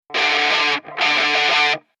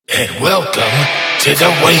And welcome to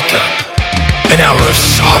the Wake Up, an hour of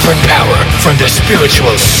sovereign power from the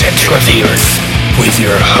spiritual center of the earth, with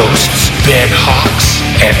your hosts Ben Hawks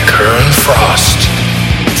and Kern Frost,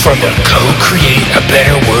 from the Co-Create a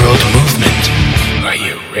Better World movement. Are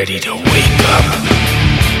you ready to wake up?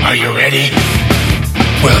 Are you ready?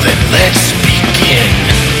 Well then, let's begin.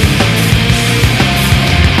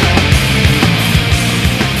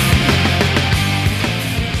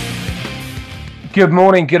 Good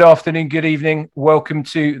morning, good afternoon, good evening. Welcome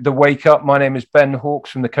to The Wake Up. My name is Ben Hawks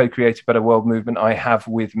from the Co-Create a Better World movement. I have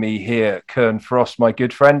with me here Kern Frost, my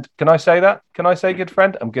good friend. Can I say that? Can I say good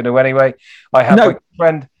friend? I'm going to anyway. I have my good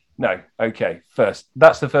friend. No. Okay. First.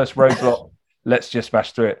 That's the first roadblock. Let's just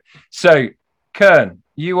smash through it. So, Kern,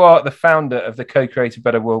 you are the founder of the Co-Create a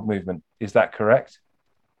Better World movement. Is that correct?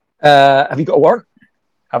 Have you got a warrant?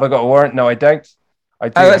 Have I got a warrant? No, I don't. I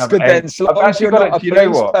do. Oh, that's good then. So I've actually got a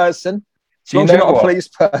police person. Do you know what? A police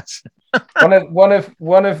person. one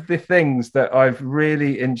of the things that I've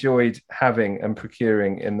really enjoyed having and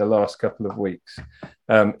procuring in the last couple of weeks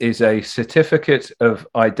is a certificate of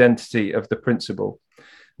identity of the principal.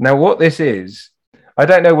 Now, what this is, I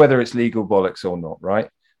don't know whether it's legal bollocks or not, right?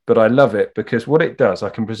 But I love it because what it does, I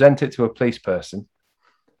can present it to a policeman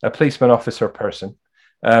officer person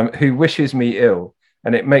who wishes me ill.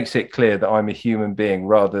 And it makes it clear that I'm a human being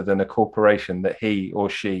rather than a corporation that he or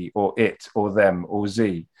she or it or them or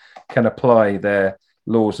Z can apply their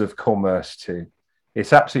laws of commerce to.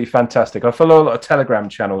 It's absolutely fantastic. I follow a lot of Telegram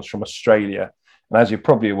channels from Australia. And as you're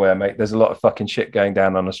probably aware, mate, there's a lot of fucking shit going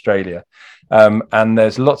down on Australia. And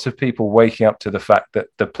there's lots of people waking up to the fact that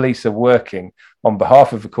the police are working on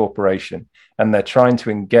behalf of a corporation and they're trying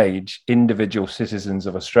to engage individual citizens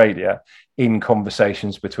of Australia in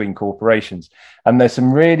conversations between corporations. And there's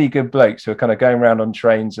some really good blokes who are kind of going around on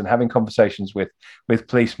trains and having conversations with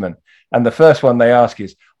policemen. And the first one they ask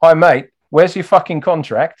is, "Hi, mate, where's your fucking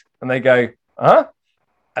contract?" And they go, "Huh?"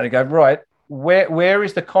 And they go, "Right. Where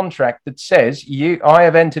is the contract that says I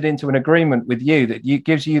have entered into an agreement with you that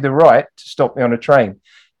gives you the right to stop me on a train?"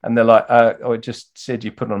 And they're like, "Oh, it just said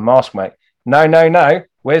you put on a mask, mate." No.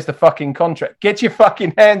 Where's the fucking contract? Get your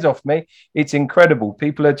fucking hands off me. It's incredible.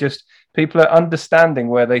 People are understanding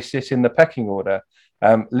where they sit in the pecking order,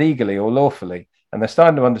 legally or lawfully. And they're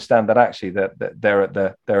starting to understand that actually that they're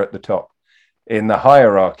at the top. In the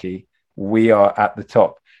hierarchy, we are at the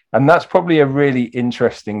top. And that's probably a really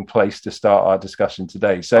interesting place to start our discussion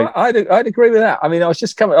today. So I'd agree with that. I mean, I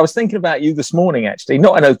was thinking about you this morning, actually,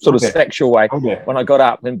 not in a sort of sexual way when I got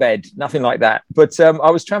up in bed, nothing like that. But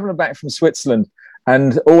I was traveling back from Switzerland,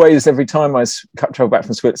 and always, every time I travel back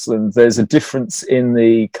from Switzerland, there's a difference in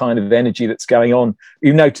the kind of energy that's going on.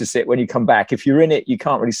 You notice it when you come back. If you're in it, you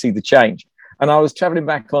can't really see the change. And I was traveling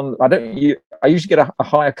back on, I usually get a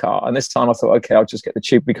hire car. And this time I thought, okay, I'll just get the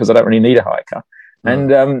tube because I don't really need a hire car.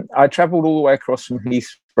 And I travelled all the way across from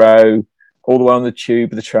Heathrow, all the way on the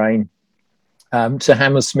tube, the train, to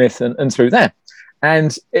Hammersmith and through there.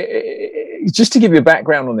 And just to give you a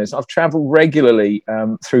background on this, I've travelled regularly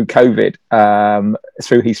through COVID,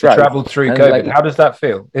 through Heathrow. Travelled through COVID. How does that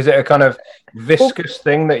feel? Is it a kind of viscous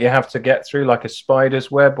thing that you have to get through like a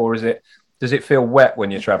spider's web, or does it feel wet when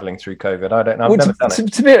you're traveling through COVID? I don't know. I've never done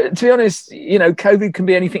it. To be honest, COVID can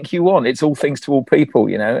be anything you want. It's all things to all people,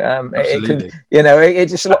 Absolutely. It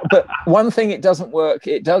just. But one thing it doesn't work.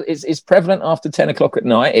 It's prevalent after 10 o'clock at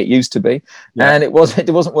night. It used to be, and it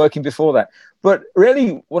wasn't working before that. But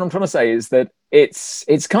really, what I'm trying to say is that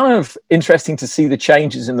it's kind of interesting to see the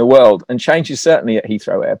changes in the world, and changes certainly at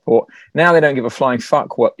Heathrow Airport. Now they don't give a flying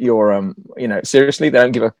fuck what you're. Seriously, they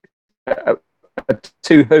don't give a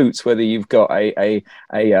two hoots whether you've got a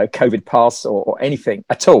COVID pass or anything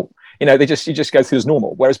at all. You just go through as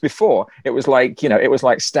normal. Whereas before it was like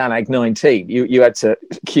Stalag 19. You had to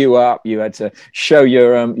queue up, you had to show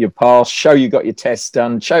your pass, show you got your tests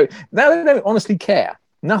done. Now they don't honestly care.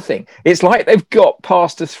 Nothing. It's like they've got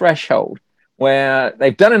past a threshold where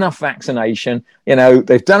they've done enough vaccination,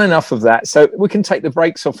 they've done enough of that, so we can take the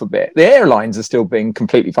brakes off a bit. The airlines are still being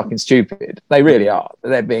completely fucking stupid. They really are.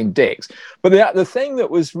 They're being dicks. But the thing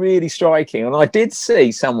that was really striking, and I did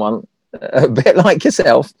see someone a bit like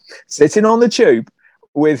yourself sitting on the tube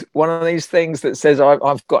with one of these things that says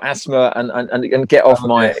I've got asthma and get off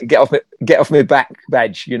my back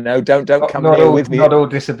badge. Don't come here with me. Not all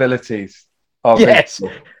disabilities. Yes,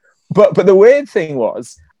 but the weird thing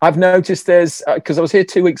was, I've noticed there's, because I was here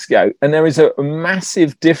 2 weeks ago, and there is a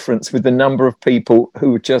massive difference with the number of people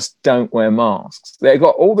who just don't wear masks. They've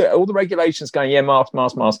got all the regulations going, mask,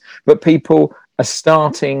 but people are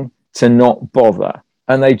starting to not bother.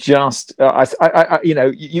 And they just,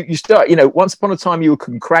 you start, once upon a time you would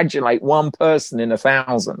congratulate one person in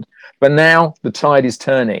 1,000, but now the tide is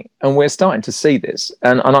turning, and we're starting to see this.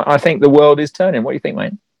 And I think the world is turning. What do you think,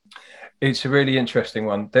 mate? It's a really interesting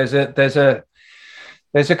one. There's a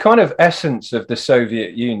kind of essence of the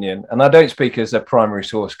Soviet Union, and I don't speak as a primary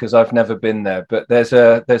source because I've never been there, but there's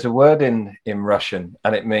a word in Russian,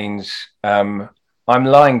 and it means I'm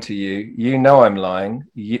lying to you. You know I'm lying.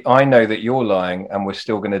 I know that you're lying, and we're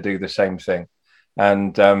still going to do the same thing.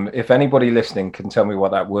 And if anybody listening can tell me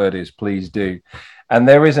what that word is, please do. And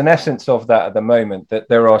there is an essence of that at the moment, that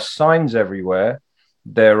there are signs everywhere.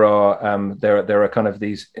 There are kind of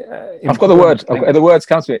these. I've got the word. The words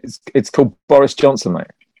come to me. It's called Boris Johnson, mate.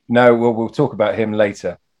 No, we'll talk about him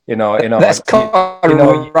later. That's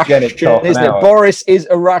Russian, isn't it? Boris is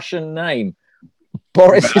a Russian name.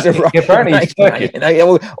 Boris is a Russian apparently he's Turkish.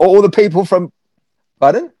 All the people from.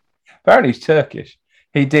 Pardon? Apparently he's Turkish.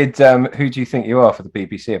 He did Who Do You Think You Are for the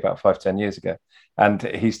BBC about 5-10 years ago, and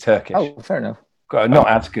he's Turkish. Oh, fair enough. Not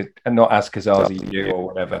as Kazazi you or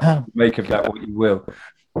whatever. Make of that what you will.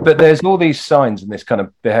 But there's all these signs and this kind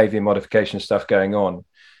of behavior modification stuff going on,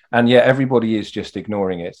 and yet everybody is just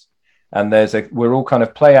ignoring it. And we're all kind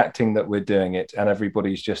of play acting that we're doing it, and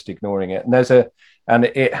everybody's just ignoring it. And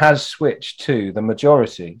it has switched to the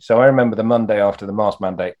majority. So I remember the Monday after the mask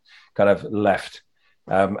mandate kind of left,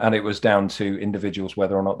 and it was down to individuals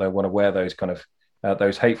whether or not they want to wear those kind of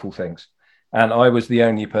those hateful things. And I was the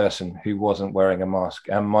only person who wasn't wearing a mask.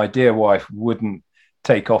 And my dear wife wouldn't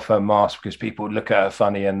take off her mask because people would look at her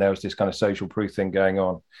funny, and there was this kind of social proof thing going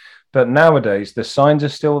on. But nowadays, the signs are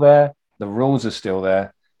still there, the rules are still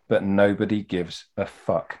there, but nobody gives a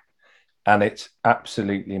fuck. And it's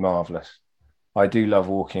absolutely marvelous. I do love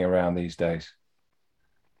walking around these days.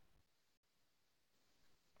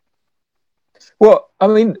 Well, I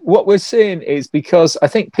mean, what we're seeing is, because I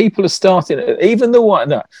think people are starting, even the one,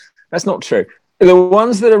 no, that's not true. The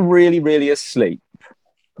ones that are really, really asleep,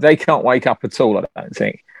 they can't wake up at all, I don't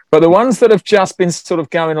think. But the ones that have just been sort of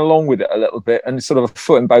going along with it a little bit and sort of a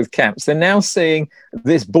foot in both camps, they're now seeing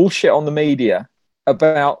this bullshit on the media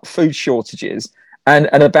about food shortages and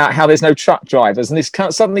about how there's no truck drivers. And this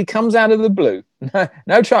suddenly comes out of the blue.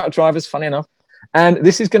 No truck drivers, funny enough. And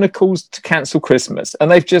this is going to cause to cancel Christmas. And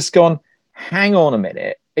they've just gone, hang on a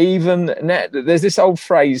minute. There's this old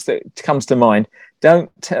phrase that comes to mind: don't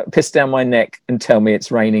piss down my neck and tell me it's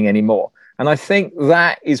raining anymore. And I think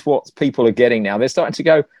that is what people are getting now. They're starting to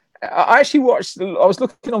go. I was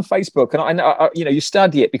looking on Facebook, and I know, you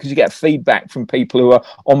study it because you get feedback from people who are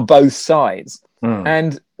on both sides.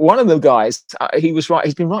 And one of the guys, he's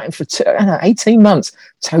been writing for 18 months.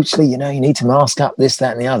 Totally, you need to mask up, this,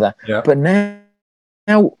 that, and the other. Yeah. But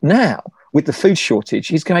now with the food shortage,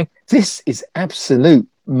 he's going, this is absolute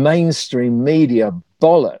mainstream media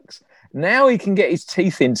bollocks. Now he can get his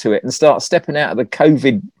teeth into it and start stepping out of the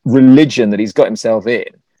COVID religion that he's got himself in.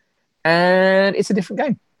 And it's a different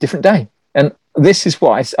game, different day. And this is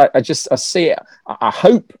why I see it. I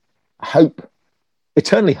hope,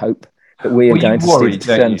 eternally hope that we are going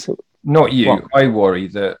to see. Not you. What? I worry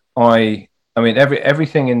that I mean,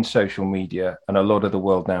 everything in social media and a lot of the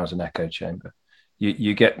world now is an echo chamber.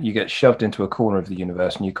 You get shoved into a corner of the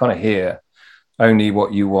universe, and you kind of hear only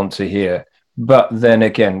what you want to hear. But then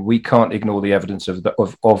again, we can't ignore the evidence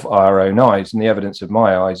of our own eyes. And the evidence of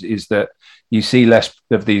my eyes is that you see less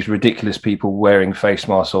of these ridiculous people wearing face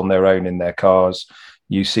masks on their own in their cars.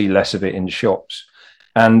 You see less of it in shops.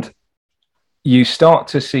 And you start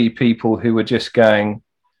to see people who are just going,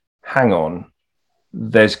 hang on,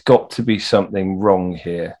 there's got to be something wrong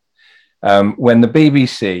here. When the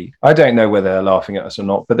BBC, I don't know whether they're laughing at us or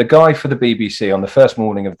not, but the guy for the BBC on the first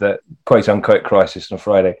morning of the quote unquote crisis on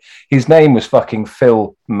Friday, his name was fucking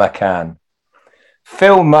Phil McCann.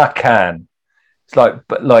 Phil McCann. It's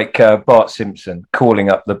like Bart Simpson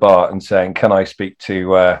calling up the bar and saying, can I speak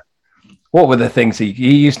to, what were the things he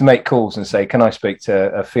used to make calls and say, can I speak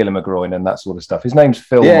to Phil McGroin and that sort of stuff. His name's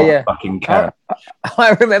Phil fucking Can.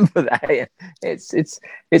 I remember that.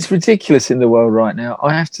 It's ridiculous in the world right now.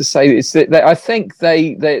 I have to say, it's that I think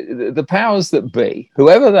the powers that be,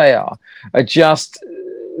 whoever they are just,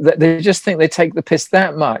 they just think they take the piss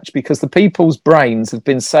that much because the people's brains have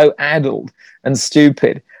been so addled and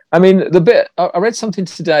stupid. I mean, I read something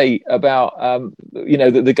today about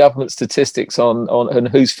the government statistics on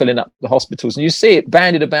who's filling up the hospitals, and you see it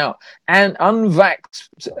bandied about, and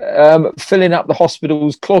unvaxxed filling up the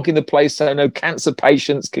hospitals, clogging the place so no cancer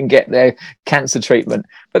patients can get their cancer treatment.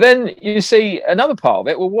 But then you see another part of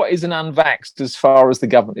it. Well, what is an unvaxxed as far as the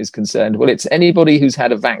government is concerned? Well, it's anybody who's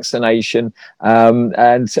had a vaccination and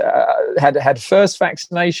had first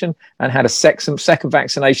vaccination and had a second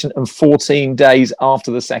vaccination and 14 days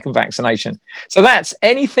after the second vaccination. So that's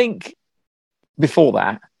anything before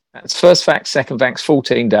that. That's first vax, second vax,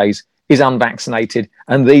 14 days is unvaccinated,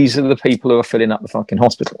 and these are the people who are filling up the fucking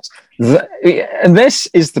hospitals. And this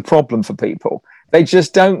is the problem for people. They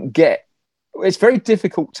just don't get. It's very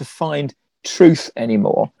difficult to find truth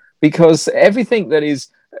anymore, because everything that is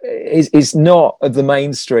not of the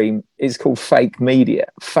mainstream is called fake media,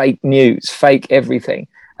 fake news, fake everything.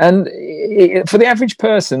 And for the average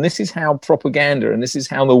person, this is how propaganda and this is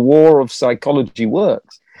how the war of psychology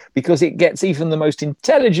works, because it gets even the most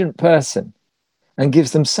intelligent person and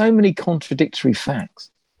gives them so many contradictory facts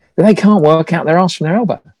that they can't work out their arse from their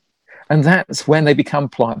elbow. And that's when they become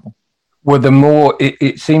pliable. Well, the more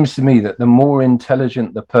it seems to me that the more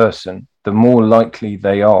intelligent the person, the more likely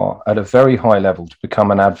they are at a very high level to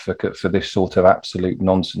become an advocate for this sort of absolute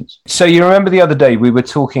nonsense. So you remember the other day we were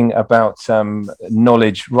talking about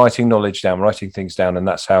knowledge, writing things down, and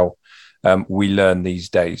that's how we learn these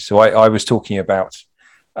days. So I was talking about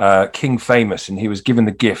King Famous, and he was given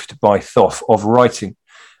the gift by Thoth of writing,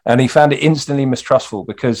 and he found it instantly mistrustful,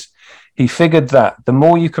 because he figured that the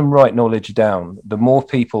more you can write knowledge down, the more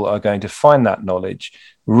people are going to find that knowledge,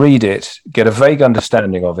 read it, get a vague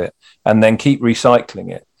understanding of it, and then keep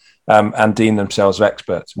recycling it and deem themselves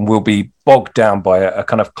experts, and will be bogged down by a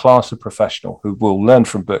kind of class of professional who will learn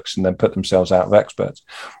from books and then put themselves out of experts,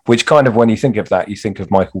 which kind of, when you think of that, you think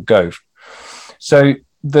of Michael Gove. So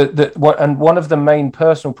one of the main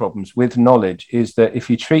personal problems with knowledge is that if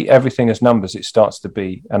you treat everything as numbers, it starts to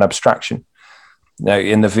be an abstraction. Now,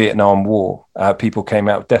 in the Vietnam War, people came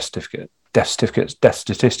out with death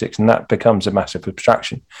statistics, and that becomes a massive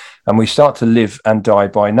abstraction. And we start to live and die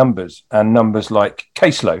by numbers, and numbers like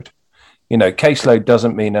caseload. Caseload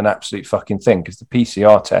doesn't mean an absolute fucking thing, because the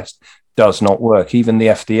PCR test does not work. Even the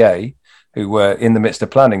FDA, who were in the midst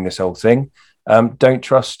of planning this whole thing, don't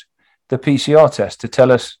trust the PCR test to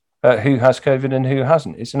tell us who has COVID and who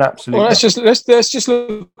hasn't. It's an absolute. Well, let's just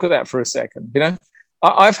look at that for a second.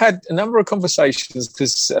 I've had a number of conversations,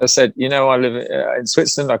 because I said, I live in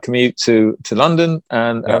Switzerland. I commute to London,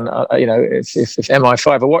 and if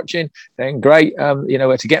MI5 are watching, then great. You know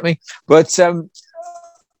where to get me. But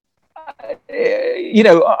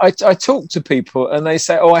I talk to people, and they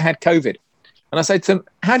say, "Oh, I had COVID," and I say to them,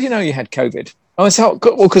 "How do you know you had COVID?" And I say, "Oh,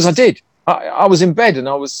 well, because I did. I was in bed, and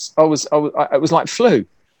it was like flu."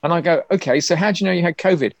 And I go, "Okay, so how do you know you had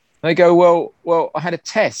COVID?" And they go, "Well, I had a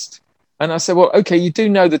test." And I said, well, okay, you do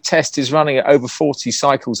know the test is running at over 40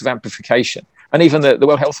 cycles of amplification. And even the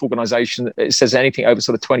World Health Organization, it says anything over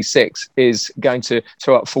sort of 26 is going to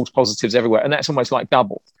throw up false positives everywhere. And that's almost like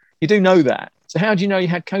double. You do know that. So how do you know you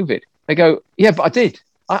had COVID? They go, yeah, but I did.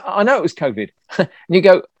 I know it was COVID. And you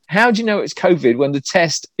go, how do you know it's COVID when the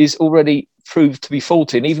test is already proved to be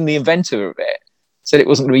faulty? And even the inventor of it said it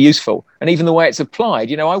wasn't going to be useful. And even the way it's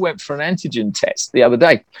applied, I went for an antigen test the other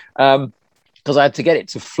day because I had to get it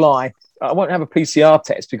to fly. I won't have a PCR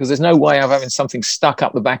test because there's no way of having something stuck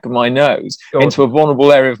up the back of my nose into a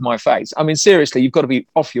vulnerable area of my face. I mean, seriously, you've got to be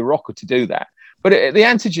off your rocker to do that. But the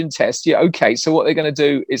antigen test, yeah, okay. So what they're going to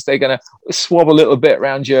do is they're going to swab a little bit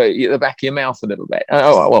around the back of your mouth a little bit.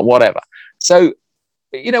 Oh, well, whatever. So,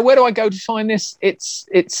 where do I go to find this? It's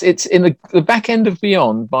in the back end of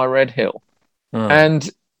Beyond by Red Hill and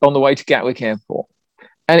on the way to Gatwick Airport.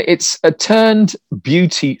 And it's a turned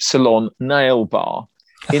beauty salon nail bar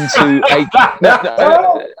into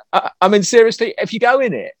I mean, seriously, if you go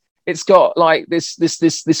in it, it's got like this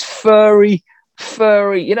furry,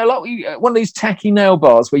 like one of these tacky nail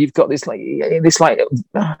bars where you've got this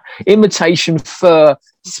imitation fur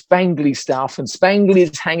spangly stuff, and spangly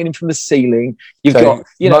is hanging in from the ceiling. You've got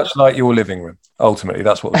much like your living room. Ultimately,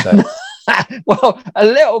 that's what we're saying. Well, a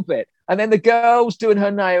little bit. And then the girl's doing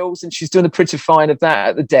her nails, and she's doing the pretty fine of that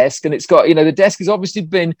at the desk. And it's got, the desk has obviously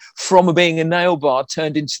been from being a nail bar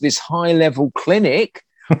turned into this high level clinic,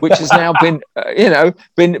 which has now been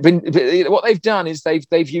what they've done is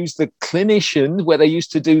they've used the clinician where they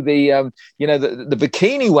used to do the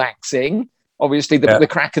bikini waxing, obviously the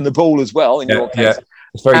crack in the ball as well in your case.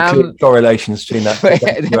 There's very clear correlations between that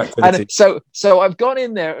activity. And so I've gone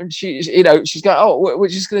in there, and she's going, oh, we're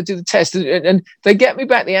just going to do the test, and they get me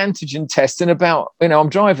back the antigen test, and about, I'm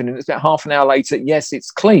driving, and it's about half an hour later. Yes,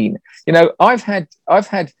 it's clean. I've had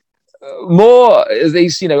more of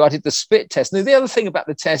these. I did the spit test. And the other thing about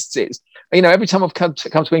the tests is, every time I've come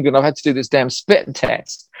to England, I've had to do this damn spit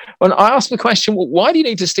test. When I ask the question, well, why do you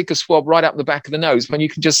need to stick a swab right up the back of the nose when you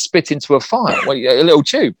can just spit into a file, a little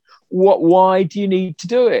tube? Why do you need to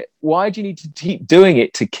do it? Why do you need to keep doing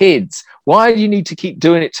it to kids? Why do you need to keep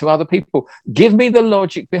doing it to other people? Give me the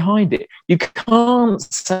logic behind it. You can't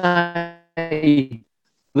say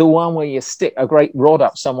the one where you stick a great rod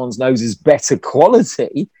up someone's nose is better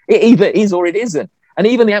quality. It either is or it isn't. And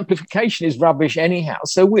even the amplification is rubbish anyhow.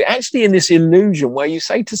 So we're actually in this illusion where you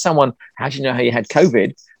say to someone, how do you know how you had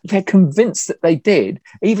COVID? They're convinced that they did,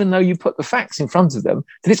 even though you put the facts in front of them,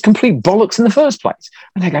 that it's complete bollocks in the first place.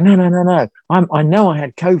 And they go, no. I know I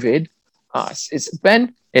had COVID.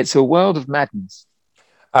 It's a world of madness.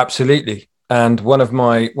 Absolutely. And one of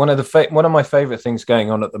my favorite things going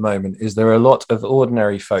on at the moment is there are a lot of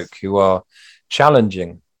ordinary folk who are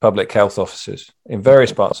challenging public health officers in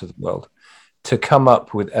various parts of the world to come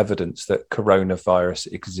up with evidence that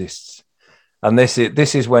coronavirus exists. And this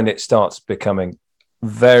is when it starts becoming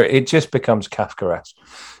it just becomes Kafkaesque.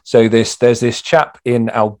 So there's this chap in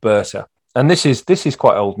Alberta, and this is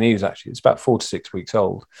quite old news, actually. It's about 4 to 6 weeks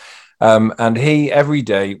old. And he every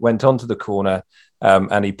day went onto the corner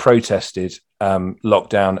and he protested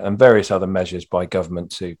lockdown and various other measures by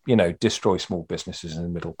government to, destroy small businesses in the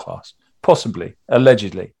middle class, possibly,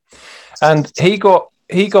 allegedly. And he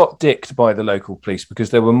got dicked by the local police because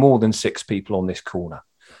there were more than 6 people on this corner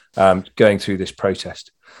going through this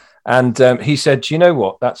protest. And he said, do you know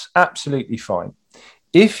what? That's absolutely fine.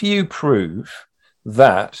 If you prove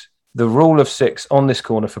that the rule of 6 on this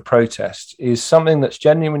corner for protest is something that's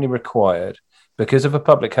genuinely required because of a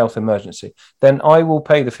public health emergency, then I will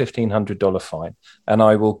pay the $1,500 fine and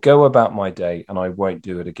I will go about my day and I won't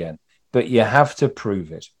do it again. But you have to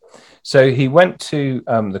prove it. So he went to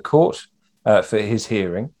the court for his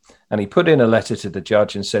hearing, and he put in a letter to the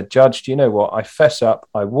judge and said, Judge, do you know what? I fess up.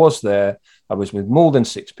 I was there. I was with more than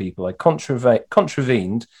 6 people. I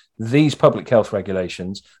contravened these public health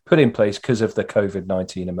regulations put in place because of the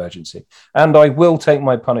COVID-19 emergency. And I will take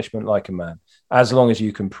my punishment like a man, as long as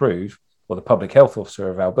you can prove, or the public health officer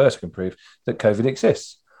of Alberta can prove, that COVID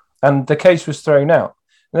exists. And the case was thrown out.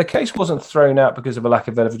 And the case wasn't thrown out because of a lack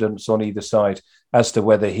of evidence on either side as to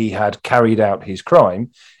whether he had carried out his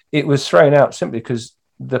crime. It was thrown out simply because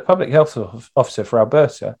the public health officer for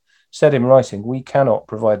Alberta said in writing, we cannot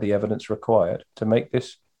provide the evidence required to make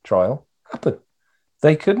this trial happen.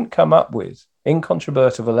 They couldn't come up with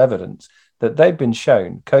incontrovertible evidence that they'd been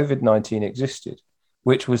shown COVID-19 existed,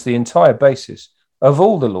 which was the entire basis of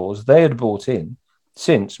all the laws they had brought in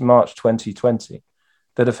since March 2020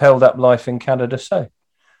 that have held up life in Canada so.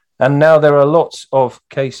 And now there are lots of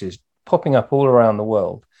cases popping up all around the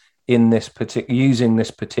world in this using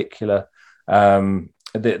this particular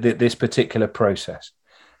this particular process.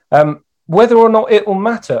 Whether or not it will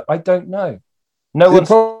matter, I don't know.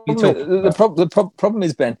 The problem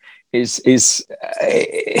is, Ben, it's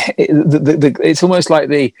almost like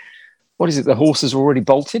the horses are already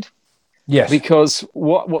bolted. Yes. Because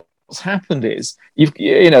what's happened is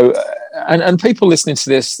and people listening to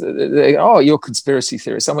this, they go, oh, you're conspiracy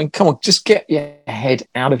theorists. I mean, come on, just get your head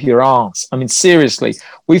out of your arse. I mean, seriously,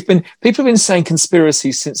 people have been saying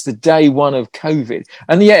conspiracy since the day one of COVID,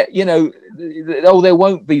 and yet, there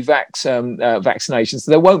won't be vaccinations,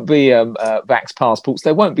 there won't be vax passports,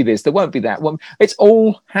 there won't be this, there won't be that. Well, it's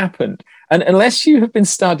all happened, and unless you have been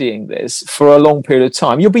studying this for a long period of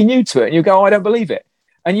time, you'll be new to it, and you go, oh, I don't believe it,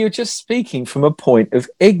 and you're just speaking from a point of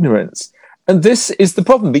ignorance. And this is the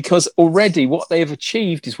problem, because already what they have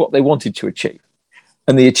achieved is what they wanted to achieve.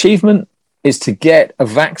 And the achievement is to get a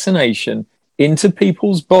vaccination into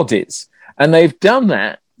people's bodies. And they've done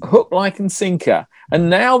that hook, line, and sinker. And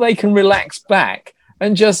now they can relax back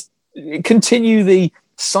and just continue the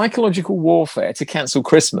psychological warfare to cancel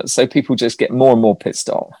Christmas. So people just get more and more pissed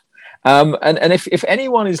off. And if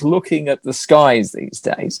anyone is looking at the skies these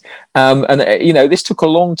days, this took a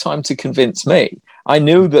long time to convince me. I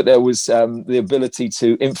knew that there was the ability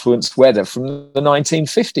to influence weather from the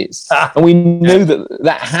 1950s, and we knew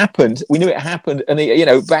that happened. We knew it happened, and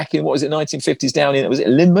back in 1950s down in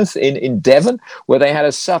Lynmouth in Devon, where they had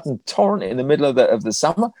a sudden torrent in the middle of the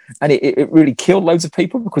summer, and it really killed loads of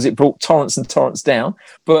people because it brought torrents and torrents down.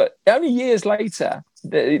 But only years later,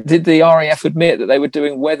 did the RAF admit that they were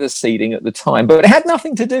doing weather seeding at the time, but it had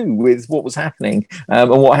nothing to do with what was happening and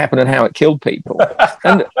what happened and how it killed people.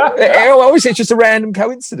 And obviously, it's just a random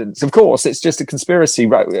coincidence. Of course, it's just a conspiracy.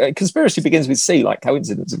 Right? Conspiracy begins with C, like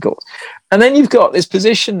coincidence, of course. And then you've got this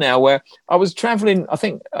position now where I was traveling. I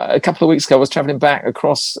think a couple of weeks ago, I was traveling back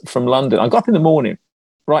across from London. I got up in the morning,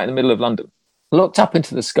 right in the middle of London, looked up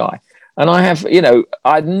into the sky. And I have,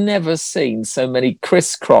 I'd never seen so many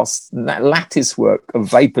crisscross lattice work of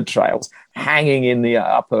vapor trails hanging in the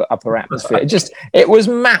upper atmosphere. It was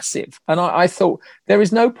massive. And I thought, there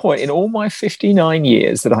is no point in all my 59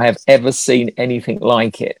 years that I have ever seen anything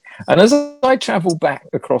like it. And as I travelled back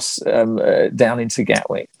across down into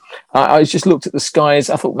Gatwick, I just looked at the skies.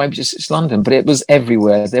 I thought maybe just it's London, but it was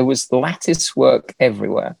everywhere. There was lattice work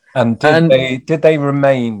everywhere. And did they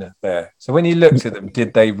remain there? So when you looked at them,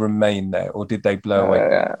 did they remain there or did they blow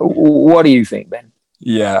away? What do you think, Ben?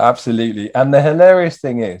 Yeah, absolutely. And the hilarious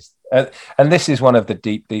thing is, and this is one of the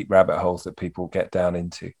deep, deep rabbit holes that people get down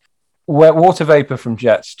into, where water vapor from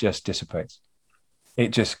jets just dissipates. It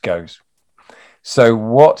just goes. So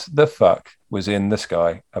what the fuck was in the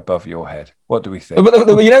sky above your head? What do we think?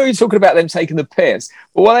 You're talking about them taking the piss.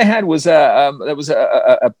 But what they had was there was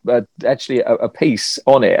actually a piece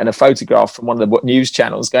on it and a photograph from one of the news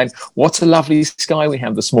channels going, "What a lovely sky we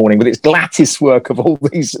have this morning with its lattice work of all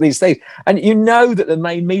these things." And you know that the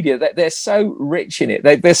main media, they're so rich in it.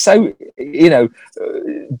 They're so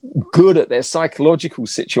good at their psychological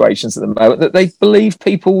situations at the moment that they believe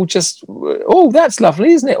people just, oh, that's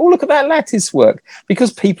lovely, isn't it? Oh, look at that lattice work,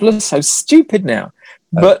 because people are so stupid now.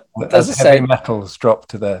 But as I say, metals drop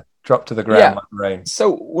to the ground like rain.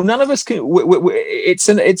 So none of us can. It's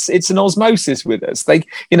an osmosis with us. The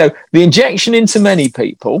injection into many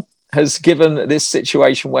people has given this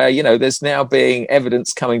situation where there's now being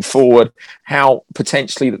evidence coming forward how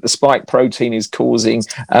potentially that the spike protein is causing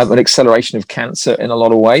an acceleration of cancer in a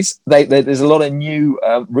lot of ways. There's a lot of new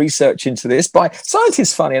research into this by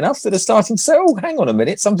scientists, funny enough, that are starting to say, "Oh, hang on a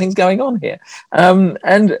minute, something's going on here."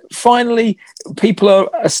 And finally, people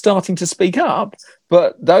are starting to speak up.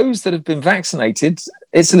 But those that have been vaccinated,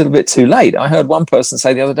 it's a little bit too late. I heard one person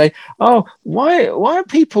say the other day, "Oh, why are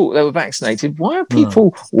people that were vaccinated? Why are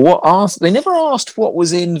people They never asked what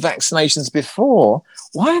was in vaccinations before.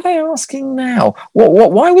 Why are they asking now?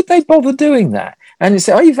 Why would they bother doing that?" And they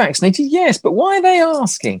say, "Are you vaccinated?" "Yes," but why are they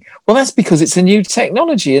asking? Well, that's because it's a new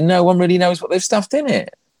technology and no one really knows what they've stuffed in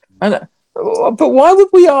it. But why would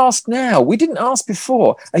we ask now? We didn't ask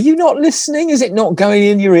before. Are you not listening? Is it not going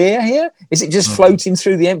in your ear here? Is it just floating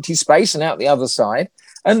through the empty space and out the other side?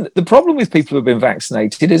 And the problem with people who've been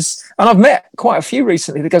vaccinated is, and I've met quite a few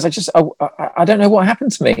recently that goes, I don't know what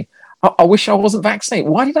happened to me. I wish I wasn't vaccinated.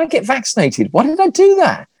 Why did I get vaccinated? Why did I do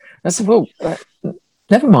that? I said, well,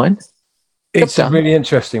 never mind. It's a really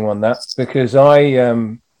interesting one, that, because I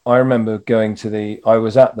remember I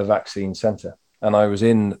was at the vaccine centre. And I was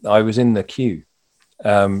in the queue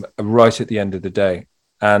right at the end of the day.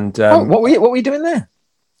 And what were you doing there?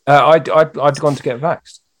 I'd gone to get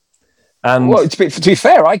vaxxed. And well, to be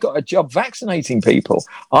fair, I got a job vaccinating people.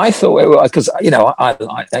 I thought it was because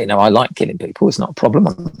I like killing people. It's not a problem.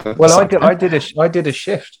 Well, I did a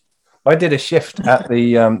shift. I did a shift at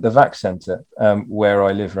the vax centre where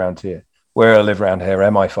I live around here.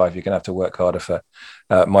 MI5. You're gonna have to work harder for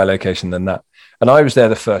my location than that. And I was there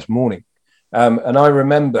the first morning. And I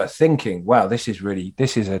remember thinking, wow, this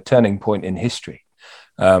is a turning point in history.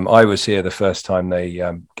 I was here the first time they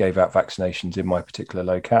gave out vaccinations in my particular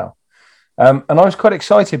locale. And I was quite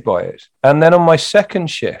excited by it. And then on my second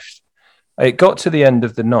shift, it got to the end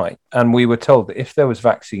of the night and we were told that if there was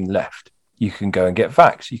vaccine left, you can go and get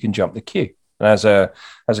vaxxed. You can jump the queue. And as a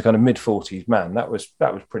kind of mid-40s man, that was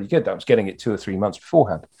pretty good. That was getting it 2 or 3 months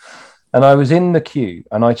beforehand. And I was in the queue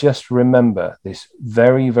and I just remember this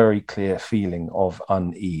very, very clear feeling of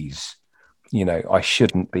unease. I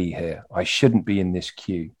shouldn't be here. I shouldn't be in this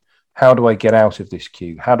queue. How do I get out of this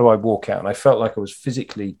queue? How do I walk out? And I felt like I was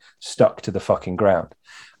physically stuck to the fucking ground.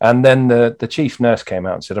 And then the chief nurse came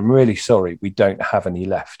out and said, "I'm really sorry, we don't have any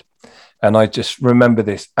left." And I just remember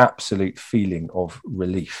this absolute feeling of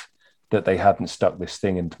relief that they hadn't stuck this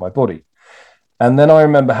thing into my body. And then I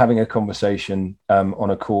remember having a conversation on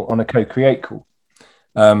a co-create call.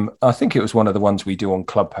 I think it was one of the ones we do on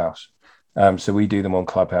Clubhouse. So we do them on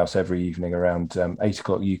Clubhouse every evening around 8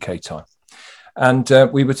 o'clock UK time. And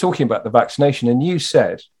we were talking about the vaccination. And you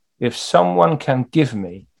said, if someone can give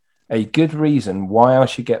me a good reason why I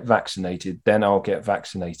should get vaccinated, then I'll get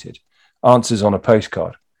vaccinated. Answers on a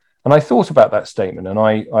postcard. And I thought about that statement and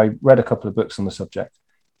I read a couple of books on the subject.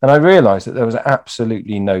 And I realized that there was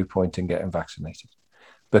absolutely no point in getting vaccinated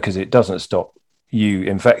because it doesn't stop, you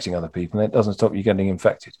infecting other people, and it doesn't stop you getting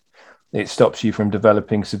infected. It stops you from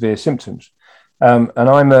developing severe symptoms. And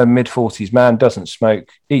I'm a mid-40s man, doesn't smoke,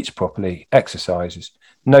 eats properly, exercises,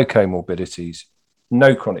 no comorbidities,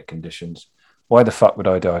 no chronic conditions. Why the fuck would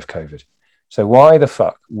I die of COVID? So why the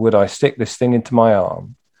fuck would I stick this thing into my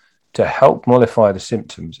arm to help mollify the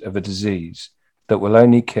symptoms of a disease that will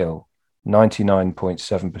only kill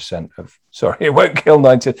 99.7% of, sorry, it won't kill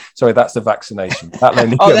 90. Sorry, that's the vaccination.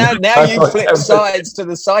 Now you flip sides to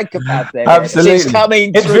the psychopath there. Absolutely. It's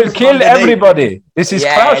coming. It will kill everybody. This is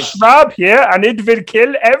Klaus Schwab here, and it will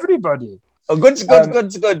kill everybody. Oh, good.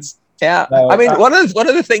 Yeah, I mean, one of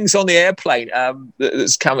the things on the airplane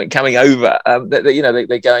that's coming over,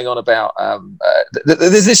 they're going on about.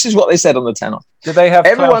 This is what they said on the Tannoy. Do they have?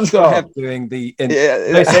 Everyone's got to have doing the.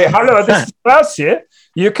 They say, "Hello, this is Klaus here.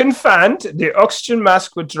 You can find the oxygen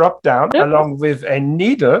mask would drop down along with a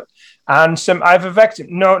needle and some ivermectin.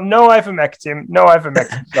 No ivermectin. No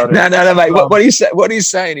ivermectin. Sorry. No, mate. What he's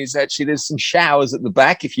saying is actually there's some showers at the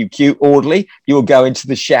back. If you queue orderly, you will go into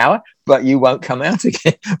the shower, but you won't come out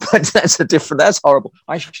again. But that's horrible.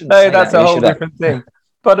 I shouldn't say that's a whole different thing.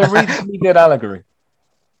 But a reasonably good allegory.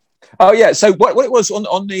 Oh yeah. So what it was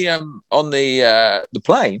on the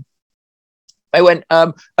plane. They went,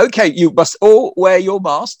 okay, you must all wear your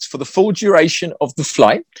masks for the full duration of the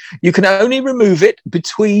flight. You can only remove it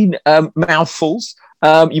between mouthfuls.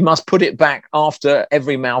 You must put it back after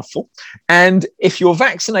every mouthful. And if you're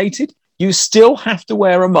vaccinated, you still have to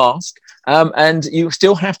wear a mask and you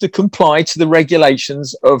still have to comply to the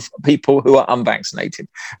regulations of people who are unvaccinated.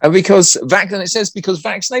 And because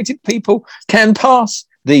vaccinated people can pass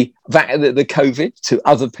the COVID to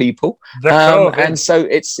other people. And so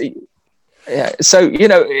it's... Yeah. So,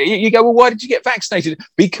 you go, well, why did you get vaccinated?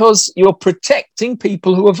 Because you're protecting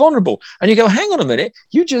people who are vulnerable. And you go, hang on a minute.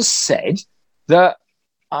 You just said that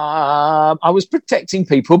I was protecting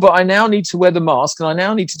people, but I now need to wear the mask and I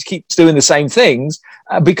now need to keep doing the same things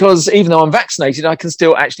because even though I'm vaccinated, I can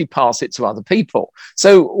still actually pass it to other people.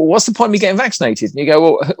 So what's the point of me getting vaccinated? And you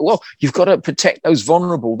go, well, you've got to protect those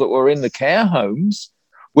vulnerable that were in the care homes,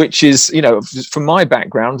 which is, from my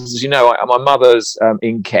background, as you know, my mother's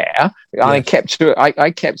in care. Yes. I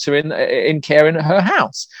kept her in care in her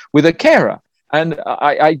house with a carer. And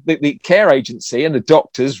the care agency and the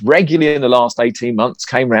doctors regularly in the last 18 months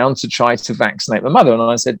came round to try to vaccinate my mother. And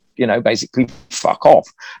I said, basically, fuck off.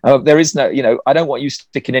 There is no, I don't want you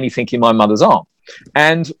sticking anything in my mother's arm.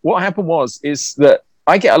 And what happened is that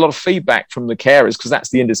I get a lot of feedback from the carers because that's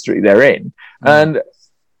the industry they're in. And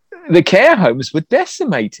the care homes were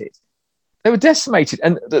decimated. They were decimated.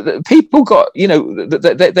 And the people got,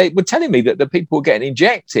 they were telling me that the people were getting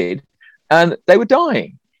injected and they were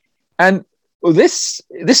dying. And this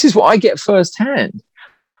is what I get firsthand.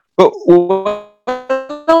 But when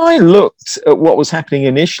I looked at what was happening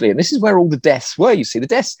initially, and this is where all the deaths were, you see, the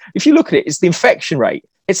deaths, if you look at it, it's the infection rate.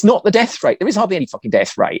 It's not the death rate. There is hardly any fucking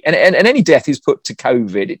death rate. And any death is put to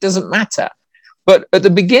COVID. It doesn't matter. But at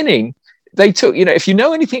the beginning, they took, if you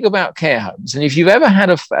know anything about care homes, and if you've ever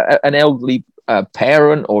had an elderly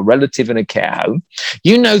parent or relative in a care home,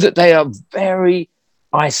 you know that they are very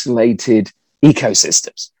isolated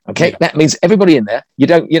ecosystems. Okay, yeah. That means everybody in there. You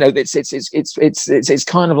don't, it's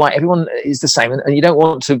kind of like everyone is the same, and you don't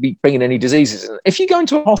want to be bringing any diseases. If you go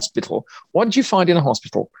into a hospital, what did you find in a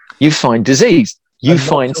hospital? You find disease. You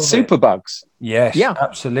find superbugs. Yes, yeah,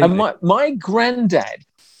 absolutely. And my granddad,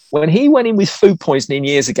 when he went in with food poisoning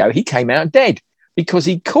years ago, he came out dead because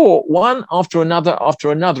he caught one after another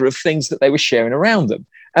of things that they were sharing around them.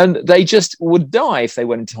 And they just would die if they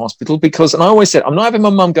went into hospital because, and I always said, I'm not having my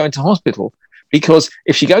mum go into hospital because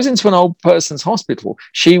if she goes into an old person's hospital,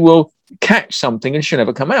 she will catch something and she'll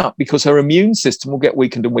never come out because her immune system will get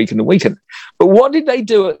weakened and weakened and weakened. But what did they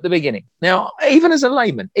do at the beginning? Now, even as a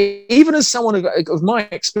layman, even as someone of my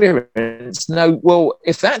experience, well,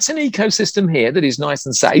 if that's an ecosystem here that is nice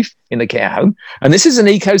and safe in the care home, and this is an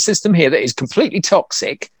ecosystem here that is completely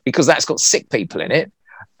toxic because that's got sick people in it,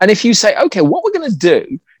 and if you say, okay, what we're going to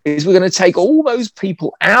do is we're going to take all those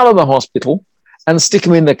people out of the hospital and stick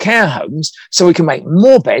them in the care homes so we can make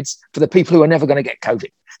more beds for the people who are never going to get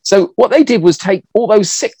COVID. So what they did was take all those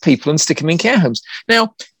sick people and stick them in care homes.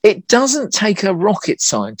 Now, it doesn't take a rocket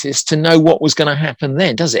scientist to know what was going to happen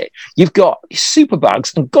then, does it? You've got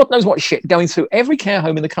superbugs and God knows what shit going through every care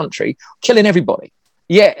home in the country, killing everybody.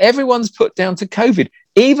 Yeah, everyone's put down to COVID,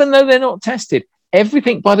 even though they're not tested.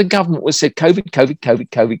 Everything by the government was said COVID, COVID, COVID,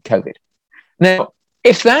 COVID, COVID. Now,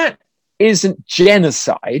 if that isn't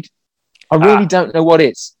genocide, I really don't know what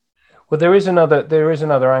is. Well, there is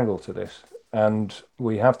another angle to this. And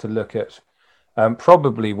we have to look at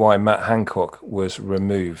probably why Matt Hancock was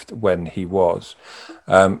removed when he was,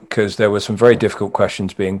 because there were some very difficult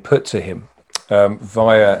questions being put to him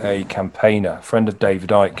via a campaigner, friend of David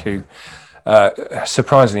Icke, who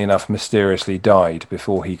surprisingly enough mysteriously died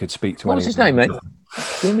before he could speak to anyone. What's his name, mate?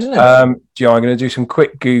 Joe, I'm going to do some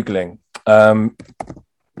quick Googling.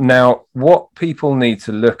 Now, what people need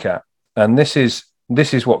to look at, and this is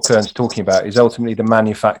what Kern's talking about, is ultimately the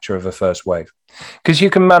manufacture of a first wave. Because you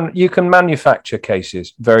can manufacture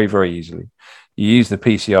cases very, very easily. You use the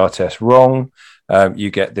PCR test wrong. You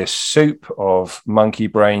get this soup of monkey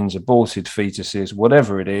brains, aborted fetuses,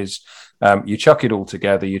 whatever it is. You chuck it all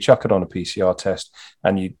together. You chuck it on a PCR test,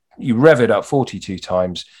 and you rev it up 42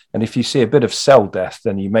 times. And if you see a bit of cell death,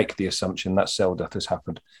 then you make the assumption that cell death has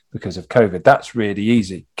happened because of COVID. That's really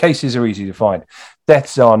easy. Cases are easy to find.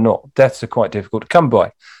 Deaths are not. Deaths are quite difficult to come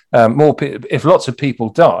by. If lots of people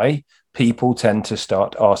die, people tend to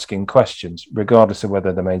start asking questions, regardless of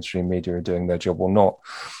whether the mainstream media are doing their job or not.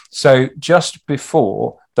 So just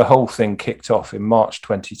before the whole thing kicked off in March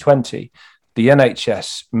 2020, the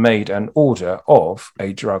NHS made an order of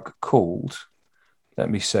a drug called, let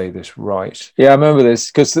me say this right. Yeah, I remember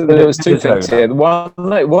this because there was two things here. The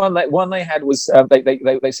one they had was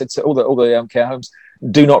they said to all the care homes,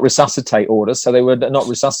 do not resuscitate orders, so they were not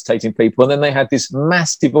resuscitating people. And then they had this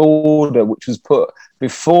massive order which was put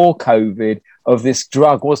before COVID of this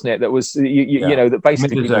drug, wasn't it? That was you know, that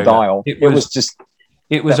basically people die on. It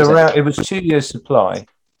was 2 years supply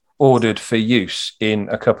ordered for use in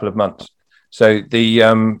a couple of months. So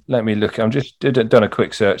let me look. I'm just done a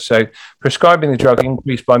quick search. So prescribing the drug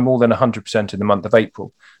increased by more than 100% in the month of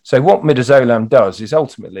April. So what midazolam does is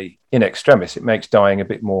ultimately in extremis, it makes dying a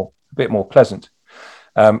bit more pleasant.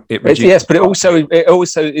 Yes, but it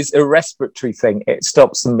also is a respiratory thing. It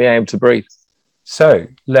stops them being able to breathe. So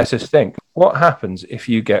let us think. What happens if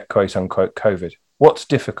you get quote unquote COVID? What's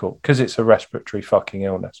difficult? Because it's a respiratory fucking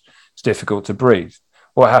illness. It's difficult to breathe.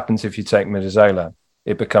 What happens if you take midazolam?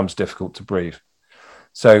 It becomes difficult to breathe.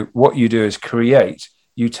 So what you do is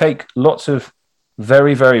you take lots of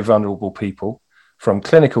very, very vulnerable people from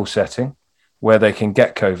clinical setting where they can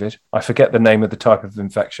get COVID. I forget the name of the type of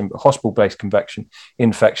infection, but hospital-based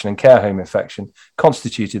infection and care home infection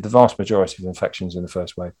constituted the vast majority of infections in the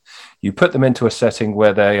first wave. You put them into a setting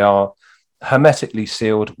where they are hermetically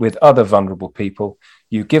sealed with other vulnerable people.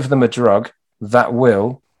 You give them a drug that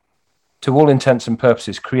will, to all intents and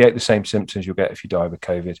purposes, create the same symptoms you'll get if you die with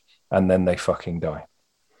COVID, and then they fucking die.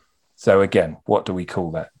 So again, what do we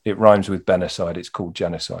call that? It rhymes with benocide. It's called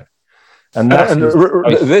genocide. And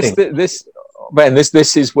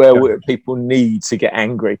this is where people need to get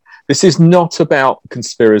angry. This is not about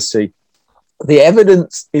conspiracy. The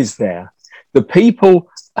evidence is there. The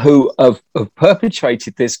people who have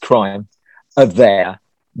perpetrated this crime are there.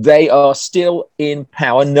 They are still in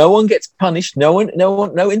power. No one gets punished. No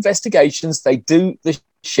investigations. They do the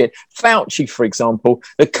shit. Fauci, for example,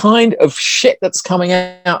 the kind of shit that's coming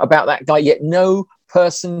out about that guy, yet no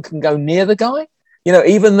person can go near the guy. You know,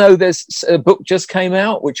 even though there's a book just came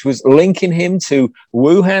out which was linking him to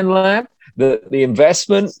Wuhan lab, the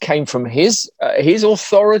investment came from his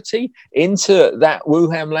authority into that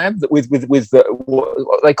Wuhan lab that with the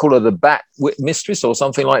what they call her, the bat mistress or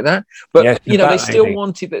something like that. But yes, they still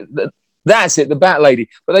wanted that's it, the bat lady.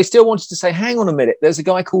 But they still wanted to say, hang on a minute, there's a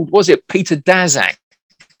guy called, was it Peter Daszak,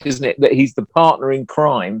 isn't it? That he's the partner in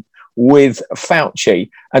crime with Fauci,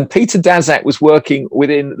 and Peter Daszak was working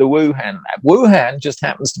within the Wuhan lab. Wuhan just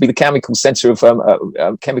happens to be the chemical center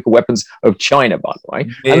of chemical weapons of China, by the way.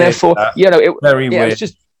 Weird, and therefore, weird. It was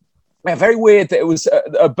just very weird that it was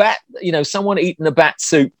a bat, someone eating a bat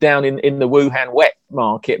soup down in the Wuhan wet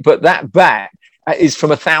market, but that bat is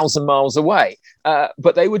from 1,000 miles away.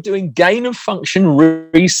 But they were doing gain of function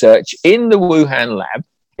research in the Wuhan lab.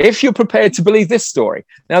 If you're prepared to believe this story.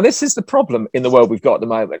 Now, this is the problem in the world we've got at the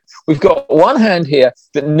moment. We've got one hand here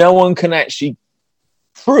that no one can actually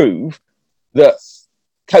prove that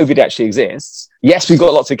COVID actually exists. Yes, we've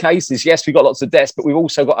got lots of cases. Yes, we've got lots of deaths, but we've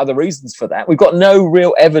also got other reasons for that. We've got no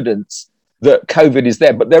real evidence that COVID is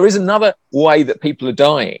there. But there is another way that people are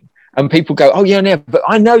dying. And people go, oh, yeah, but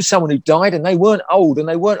I know someone who died and they weren't old and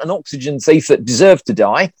they weren't an oxygen thief that deserved to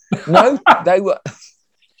die. No, they were...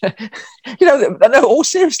 no, all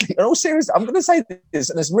seriously, I'm going to say this,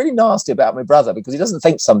 and it's really nasty about my brother because he doesn't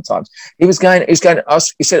think sometimes. He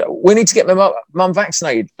said, we need to get my mum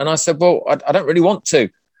vaccinated. And I said, well, I don't really want to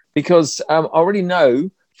because I already know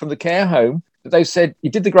from the care home that they've said you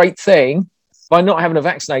did the great thing by not having her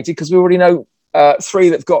vaccinated because we already know 3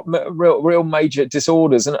 that've got real major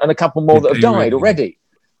disorders and a couple more that have died already.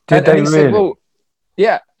 Did they really? Said, well,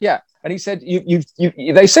 yeah. And he said,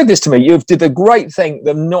 they said this to me, you did the great thing,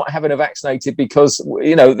 them not having a vaccinated because,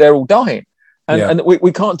 they're all dying. And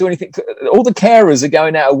we can't do anything. All the carers are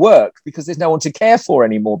going out of work because there's no one to care for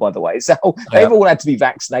anymore, by the way. So they've all had to be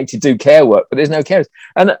vaccinated, do care work, but there's no carers.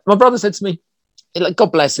 And my brother said to me,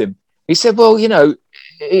 God bless him. He said, well,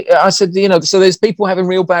 I said, so there's people having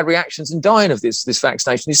real bad reactions and dying of this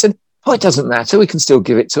vaccination. He said, oh, it doesn't matter. We can still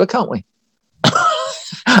give it to her, can't we?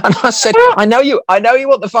 And I said, I know you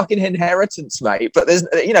want the fucking inheritance, mate, but there's,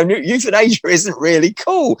 euthanasia isn't really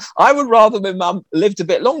cool. I would rather my mum lived a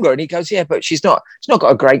bit longer. And he goes, yeah, but she's not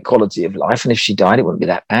got a great quality of life. And if she died, it wouldn't be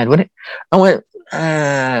that bad, would it? I went,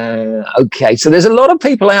 okay. So there's a lot of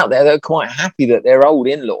people out there that are quite happy that their old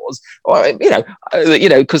in-laws, or,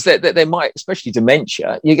 because they might, especially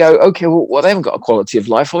dementia, you go, okay, well, they haven't got a quality of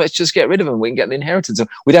life. Well, let's just get rid of them. We can get the inheritance.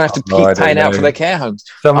 We don't have to keep paying out for their care homes.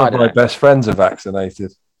 Some of my best friends are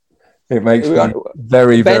vaccinated. It makes me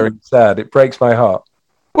very, very sad. It breaks my heart.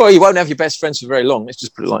 Well, you won't have your best friends for very long. Let's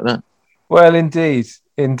just put it like that. Well, indeed.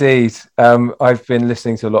 I've been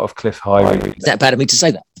listening to a lot of Cliff High. Is that bad of me to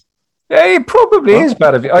say that? Yeah, it probably is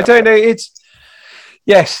bad of you. I don't know.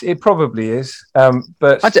 Yes, it probably is.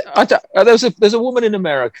 But there's a woman in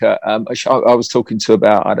America. I was talking to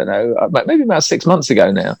about, I don't know, maybe about 6 months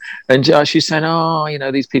ago now, and she's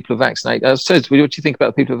saying, these people are vaccinated. I said, what do you think about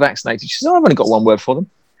the people who are vaccinated? She said, I've only got one word for them: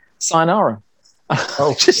 sayonara.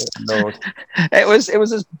 Oh, Lord. It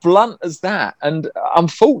was as blunt as that. And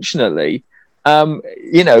unfortunately,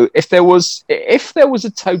 if there was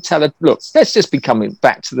a totality, look, let's just be coming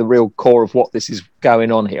back to the real core of what this is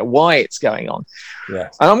going on here, why it's going on. Yeah.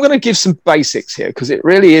 And I'm going to give some basics here, because it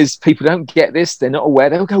really is, people don't get this, they're not aware.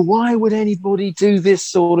 They'll go, why would anybody do this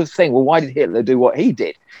sort of thing? Well, why did Hitler do what he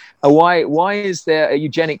did? Why is there a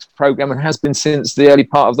eugenics program, and has been since the early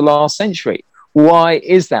part of the last century? Why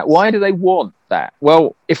is that? Why do they want that?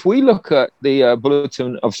 Well, if we look at the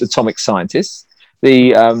Bulletin of Atomic Scientists,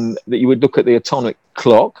 that you would look at the atomic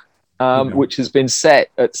clock, which has been set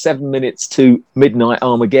at 7 minutes to midnight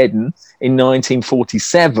Armageddon in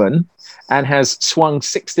 1947, and has swung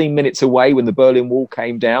 16 minutes away when the Berlin Wall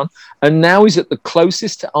came down, and now is at the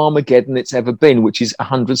closest to Armageddon it's ever been, which is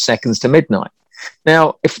 100 seconds to midnight.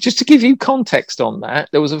 Now, just to give you context on that,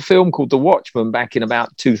 there was a film called The Watchmen back in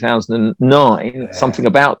about 2009, something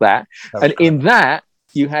about that. And in that,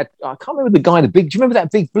 you had, I can't remember the guy, do you remember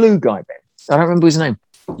that big blue guy, Ben? I don't remember his name.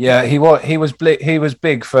 Yeah, he was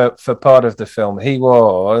big for part of the film. He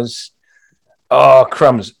was,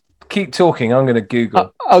 crumbs. Keep talking. I'm going to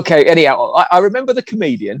Google. Okay. Anyhow, I remember the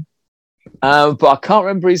comedian, but I can't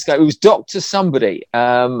remember his name. It was Dr. Somebody.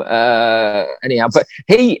 Anyhow, but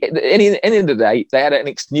at the end of the day, they had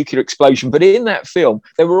a nuclear explosion. But in that film,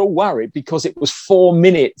 they were all worried because it was 4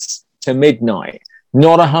 minutes to midnight,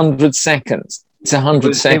 not 100 seconds. It's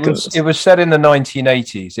 100 seconds. It was set in the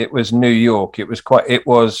 1980s. It was New York. It was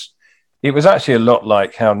actually a lot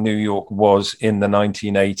like how New York was in the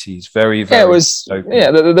 1980s. Very, very. Yeah, it was. Open. Yeah,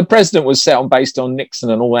 the president was set based on Nixon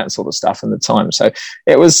and all that sort of stuff in the time. So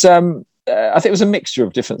it was. I think it was a mixture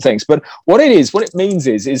of different things. But what it means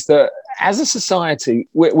is that as a society,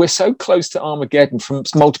 we're so close to Armageddon from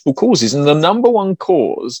multiple causes, and the number one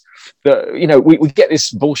cause that we get this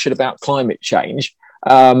bullshit about climate change.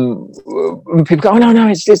 People go, oh no,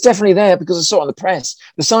 it's definitely there because I saw it on the press.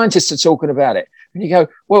 The scientists are talking about it, and you go,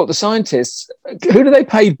 well, the scientists, who do they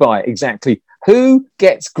paid by exactly? Who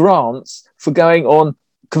gets grants for going on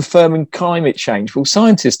confirming climate change? Well,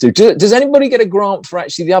 scientists do. Does anybody get a grant for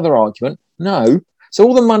actually the other argument? No. So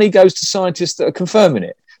all the money goes to scientists that are confirming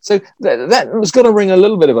it. So that was got to ring a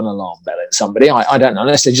little bit of an alarm bell in somebody. I don't know,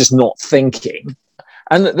 unless they're just not thinking.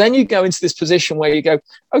 And then you go into this position where you go,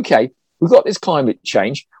 okay, we've got this climate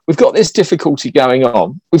change. We've got this difficulty going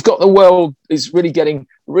on. We've got the world is really getting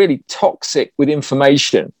really toxic with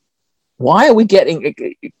information. Why are we getting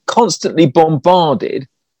constantly bombarded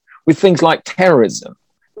with things like terrorism?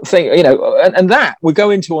 And that we'll go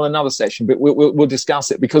into on another session, but we'll discuss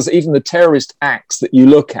it, because even the terrorist acts that you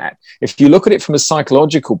look at, if you look at it from a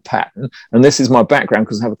psychological pattern, and this is my background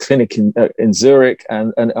because I have a clinic in Zurich,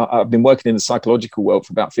 and I've been working in the psychological world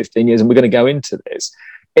for about 15 years, and we're going to go into this.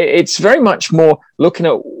 It's very much more looking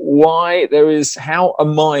at why how a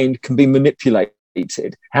mind can be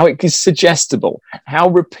manipulated, how it is suggestible, how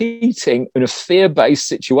repeating in a fear-based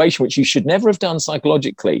situation, which you should never have done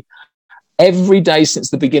psychologically, every day since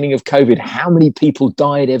the beginning of COVID, how many people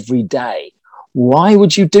died every day? Why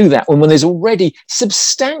would you do that when there's already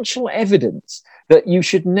substantial evidence that you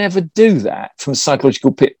should never do that from a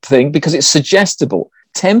psychological thing, because it's suggestible?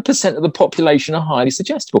 10% of the population are highly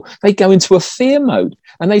suggestible. They go into a fear mode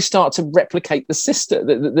and they start to replicate the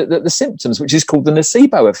symptoms, which is called the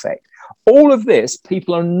nocebo effect. All of this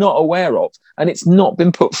people are not aware of, and it's not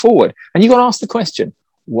been put forward. And you've got to ask the question,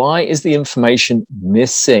 why is the information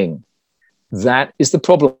missing? That is the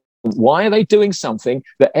problem. Why are they doing something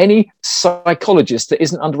that any psychologist that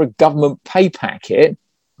isn't under a government pay packet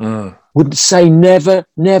would say never,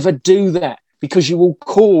 never do that? Because you will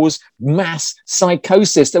cause mass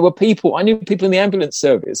psychosis. There were people, I knew people in the ambulance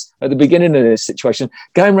service at the beginning of this situation,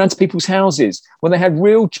 going around to people's houses when they had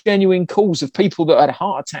real genuine calls of people that had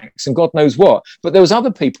heart attacks and God knows what. But there was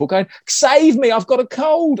other people going, save me, I've got a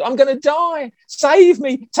cold, I'm going to die. Save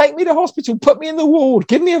me, take me to hospital, put me in the ward,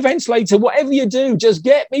 give me a ventilator, whatever you do, just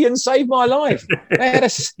get me and save my life. They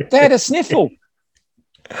had a sniffle.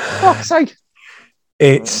 Fuck's sake.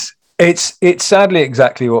 It's sadly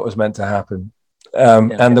exactly what was meant to happen,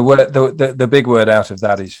 and the big word out of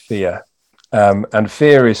that is fear, and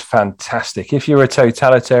fear is fantastic. If you're a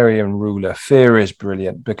totalitarian ruler, fear is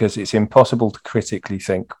brilliant because it's impossible to critically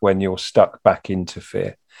think when you're stuck back into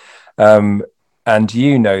fear, and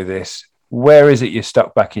you know this. Where is it you're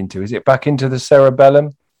stuck back into? Is it back into the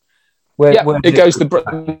cerebellum? Where it goes.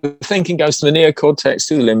 The thinking goes to the neocortex,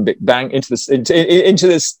 to the limbic, bang into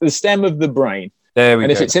the stem of the brain. There we go.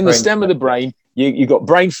 And if it's in the stem of the brain, you got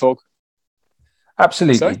brain fog.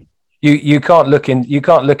 Absolutely. Sorry? You can't look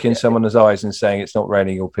in someone's eyes and saying it's not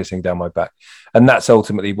raining or pissing down my back, and that's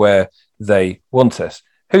ultimately where they want us.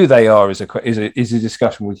 Who they are is a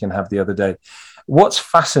discussion we can have the other day. What's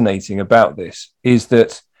fascinating about this is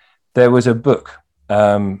that there was a book.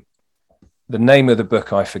 The name of the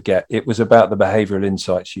book I forget. It was about the Behavioural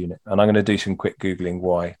Insights Unit, and I'm going to do some quick googling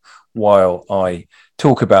while I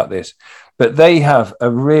talk about this. But they have a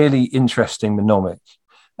really interesting mnemonic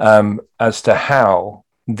as to how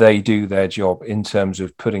they do their job in terms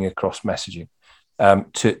of putting across messaging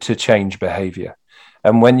to change behavior.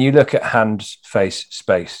 And when you look at hand, face,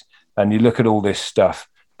 space, and you look at all this stuff,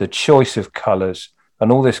 the choice of colors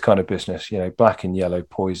and all this kind of business, black and yellow,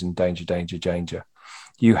 poison, danger, danger, danger,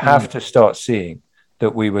 you have to start seeing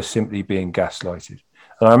that we were simply being gaslighted.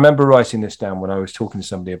 And I remember writing this down when I was talking to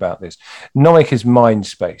somebody about this. Mnemonic is mind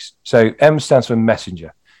space. So M stands for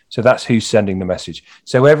messenger. So that's who's sending the message.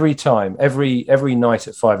 So every time, every night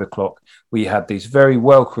at 5 o'clock, we had these very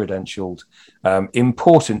well-credentialed,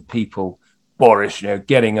 important people, Boris,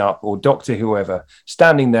 getting up, or Dr. whoever,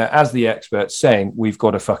 standing there as the expert saying, we've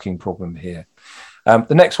got a fucking problem here.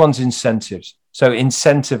 The next one's incentives. So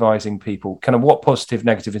incentivizing people, kind of what positive,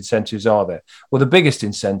 negative incentives are there? Well, the biggest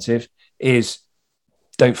incentive is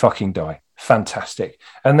don't fucking die. Fantastic.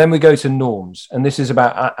 And then we go to norms. And this is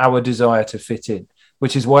about our desire to fit in,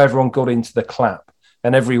 which is why everyone got into the clap.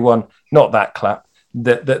 And everyone, not that clap,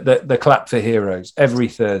 the clap for heroes every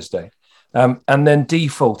Thursday. And then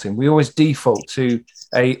defaulting. We always default to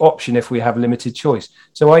a option if we have limited choice.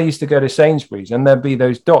 So I used to go to Sainsbury's and there'd be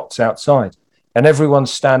those dots outside and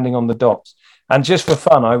everyone's standing on the dots. And just for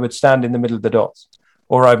fun, I would stand in the middle of the dots,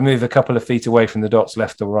 or I'd move a couple of feet away from the dots,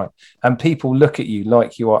 left or right. And people look at you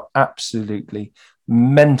like you are absolutely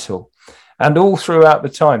mental. And all throughout the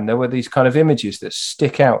time, there were these kind of images that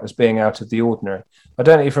stick out as being out of the ordinary. I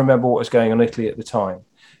don't even remember what was going on in Italy at the time.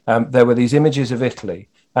 There were these images of Italy,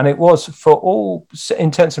 and it was, for all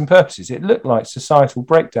intents and purposes, it looked like societal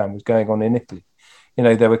breakdown was going on in Italy.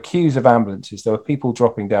 There were queues of ambulances, there were people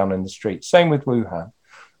dropping down in the street. Same with Wuhan.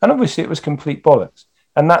 And obviously it was complete bollocks.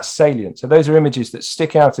 And that's salient. So those are images that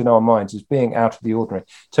stick out in our minds as being out of the ordinary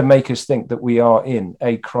to make us think that we are in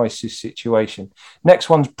a crisis situation. Next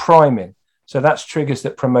one's priming. So that's triggers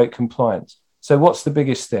that promote compliance. So what's the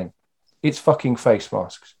biggest thing? It's fucking face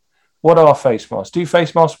masks. What are face masks? Do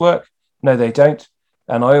face masks work? No, they don't.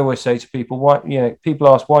 And I always say to people, why? People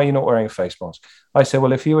ask, why are you not wearing a face mask? I say,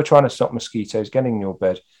 well, if you were trying to stop mosquitoes getting in your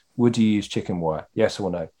bed, would you use chicken wire? Yes or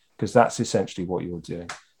no? Because that's essentially what you're doing.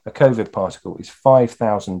 A COVID particle is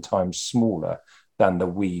 5,000 times smaller than the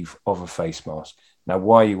weave of a face mask. Now,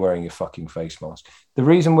 why are you wearing your fucking face mask? The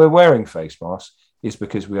reason we're wearing face masks is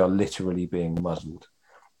because we are literally being muzzled,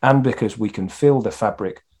 and because we can feel the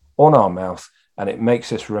fabric on our mouth, and it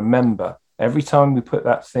makes us remember every time we put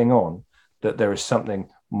that thing on that there is something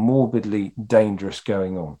morbidly dangerous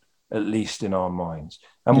going on, at least in our minds.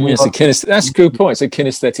 And that's a good point. It's a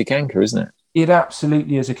kinesthetic anchor, isn't it? It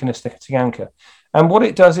absolutely is a kinesthetic anchor. And what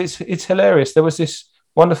it does is, it's hilarious. There was this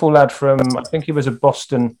wonderful lad from, I think he was a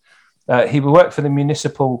Boston, he worked for the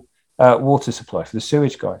municipal water supply, for the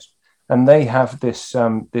sewage guys. And they have they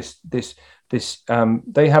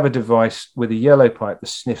have a device with a yellow pipe that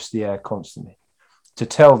sniffs the air constantly to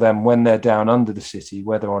tell them when they're down under the city,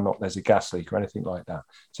 whether or not there's a gas leak or anything like that.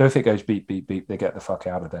 So if it goes beep, beep, beep, they get the fuck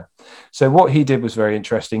out of there. So what he did was very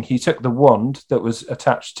interesting. He took the wand that was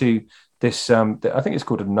attached to this, I think it's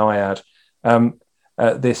called a Naiad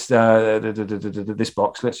this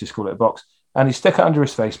box, let's just call it a box, and he stuck it under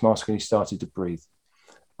his face mask and he started to breathe.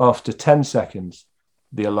 After 10 seconds,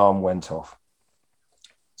 the alarm went off.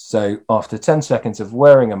 So after 10 seconds of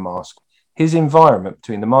wearing a mask, his environment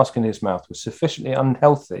between the mask and his mouth was sufficiently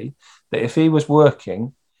unhealthy that if he was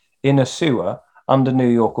working in a sewer under New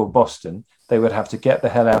York or Boston, they would have to get the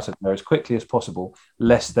hell out of there as quickly as possible,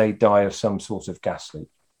 lest they die of some sort of gas leak.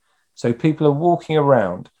 So people are walking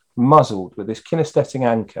around muzzled with this kinesthetic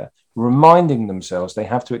anchor, reminding themselves they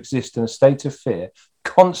have to exist in a state of fear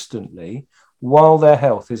constantly while their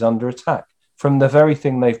health is under attack from the very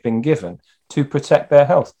thing they've been given to protect their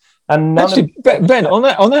health. And actually, Ben, on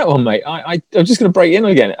that one, mate, I'm just going to break in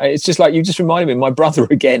again. It's just like you just reminded me of my brother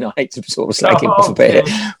again. I hate to sort of slag him off a bit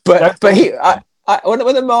here, but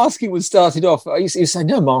when the masking was started off, he said,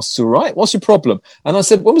 "No, mask's all right. What's your problem?" And I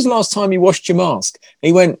said, "When was the last time you washed your mask?" And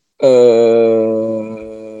he went, "I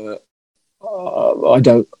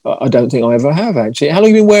don't think I ever have actually. How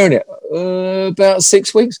long have you been wearing it?" About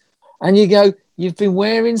 6 weeks. And you go, "You've been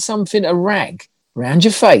wearing something, a rag, around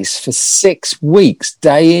your face for 6 weeks,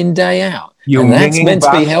 day in, day out. And that's meant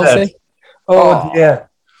to be healthy." Oh, yeah.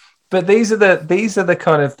 But these are the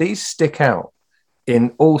kind of, these stick out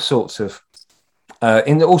in all sorts of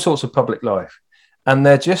public life. And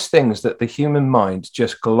they're just things that the human mind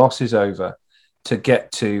just glosses over to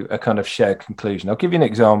get to a kind of shared conclusion. I'll give you an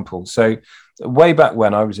example. So way back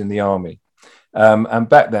when I was in the army, and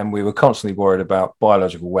back then we were constantly worried about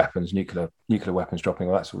biological weapons, nuclear weapons dropping,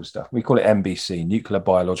 all that sort of stuff. We call it NBC, nuclear,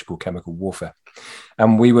 biological, chemical warfare.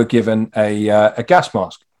 And we were given a gas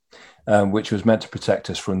mask, which was meant to protect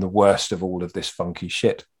us from the worst of all of this funky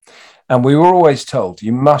shit. And we were always told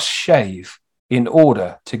you must shave in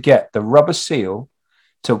order to get the rubber seal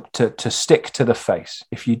to stick to the face.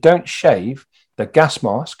 If you don't shave, the gas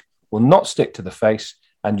mask will not stick to the face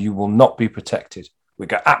and you will not be protected. We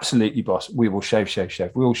go, absolutely, boss. We will shave.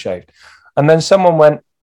 We all shaved. And then someone went,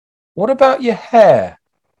 "What about your hair?"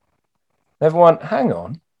 Everyone, hang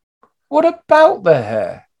on. What about the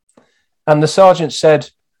hair? And the sergeant said,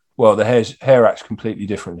 "Well, the hair acts completely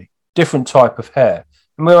differently. Different type of hair."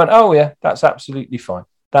 And we went, "Oh, yeah, that's absolutely fine.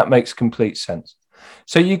 That makes complete sense."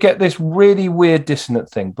 So you get this really weird dissonant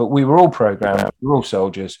thing, but we were all programmed, we were all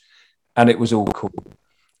soldiers, and it was all cool.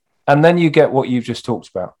 And then you get what you've just talked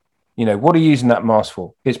about. You know, what are you using that mask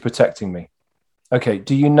for? It's protecting me. Okay,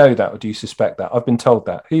 do you know that or do you suspect that? I've been told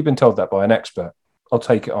that. Who you been told that by? An expert. I'll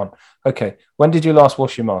take it on. Okay, when did you last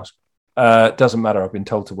wash your mask? Doesn't matter. I've been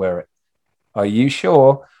told to wear it. Are you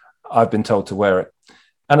sure? I've been told to wear it.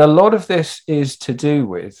 And a lot of this is to do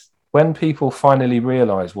with when people finally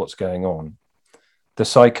realize what's going on, the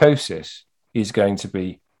psychosis is going to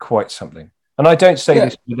be quite something. And I don't say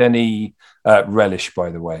this with any relish, by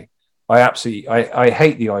the way. I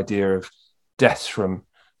hate the idea of deaths from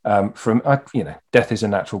death is a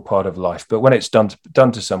natural part of life, but when it's done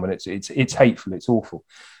to someone, it's hateful, it's awful,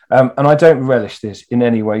 and I don't relish this in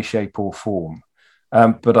any way, shape, or form.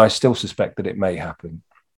 But I still suspect that it may happen.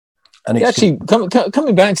 And it's actually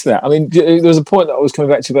coming back to that, I mean, there was a point that I was coming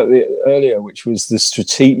back to about earlier, which was the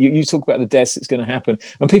strategic. You talk about the deaths that's going to happen,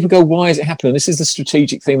 and people go, "Why is it happening?" This is the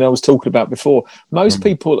strategic thing that I was talking about before. Most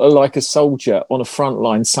people are like a soldier on a front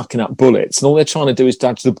line sucking up bullets, and all they're trying to do is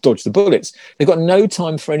dodge the bullets. They've got no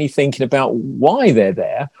time for any thinking about why they're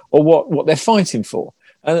there or what they're fighting for.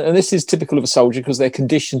 And this is typical of a soldier because they're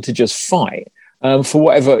conditioned to just fight. For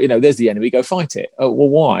whatever, there's the enemy, go fight it. Well,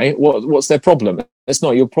 why? What's their problem? That's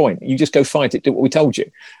not your point. You just go fight it, do what we told you.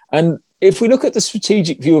 And if we look at the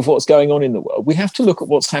strategic view of what's going on in the world, we have to look at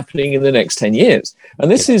what's happening in the next 10 years. And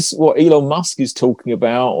this is what Elon Musk is talking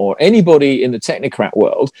about, or anybody in the technocrat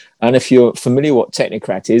world. And if you're familiar what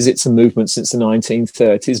technocrat is, it's a movement since the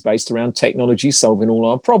 1930s based around technology solving all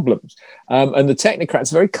our problems. And the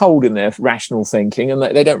technocrats are very cold in their rational thinking, and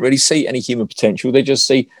they don't really see any human potential. They just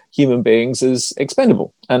see human beings as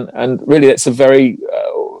expendable. And really, that's a very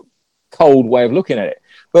cold way of looking at it.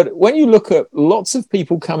 But when you look at lots of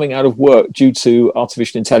people coming out of work due to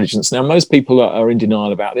artificial intelligence, now most people are in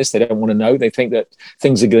denial about this. They don't want to know. They think that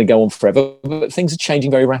things are going to go on forever, but things are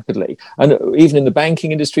changing very rapidly. And even in the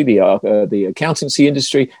banking industry, the accountancy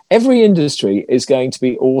industry, every industry is going to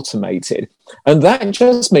be automated. And that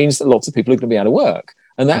just means that lots of people are going to be out of work.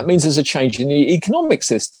 And that means there's a change in the economic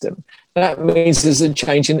system. That means there's a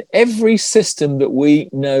change in every system that we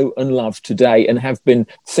know and love today and have been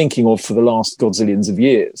thinking of for the last godzillions of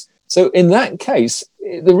years. So in that case,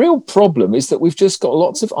 the real problem is that we've just got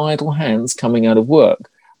lots of idle hands coming out of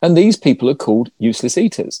work. And these people are called useless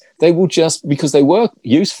eaters. They will just, because they were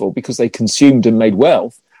useful, because they consumed and made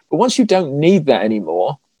wealth. But once you don't need that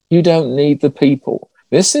anymore, you don't need the people.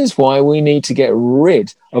 This is why we need to get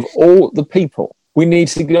rid of all the people. We need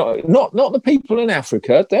to go, not the people in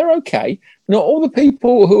Africa, they're okay. Not all the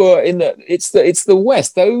people who are it's the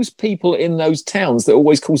West. Those people in those towns that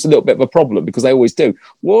always cause a little bit of a problem, because they always do,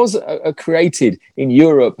 was created in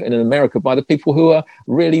Europe and in America by the people who are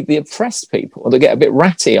really the oppressed people. They get a bit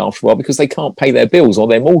ratty after a while because they can't pay their bills or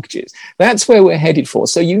their mortgages. That's where we're headed for.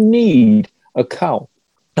 So you need a cull.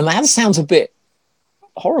 And that sounds a bit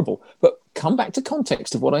horrible, but come back to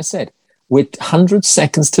context of what I said. We're 100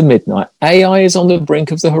 seconds to midnight. AI is on the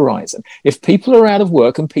brink of the horizon. If people are out of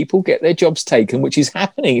work and people get their jobs taken, which is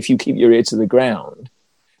happening if you keep your ear to the ground,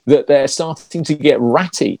 that they're starting to get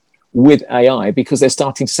ratty with AI because they're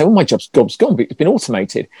starting to say, oh, my job's gone, it's been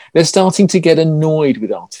automated. They're starting to get annoyed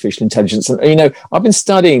with artificial intelligence. And, you know, I've been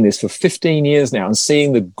studying this for 15 years now and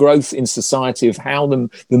seeing the growth in society of how the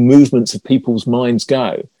movements of people's minds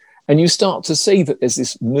go. And you start to see that there's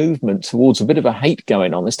this movement towards a bit of a hate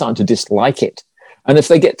going on. They're starting to dislike it. And if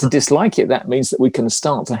they get to dislike it, that means that we can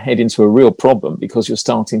start to head into a real problem, because you're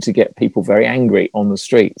starting to get people very angry on the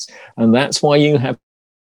streets. And that's why you have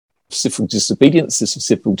civil disobedience,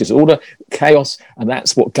 civil disorder, chaos, and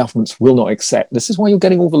that's what governments will not accept. This is why you're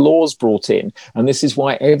getting all the laws brought in, and this is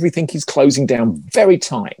why everything is closing down very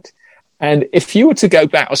tight. And if you were to go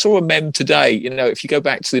back, I saw a meme today, you know, if you go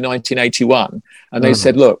back to the 1981, and they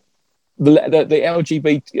said, look, the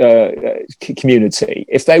LGBT community,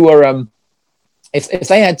 if they were, if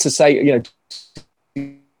they had to say, you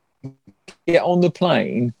know, get on the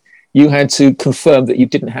plane, you had to confirm that you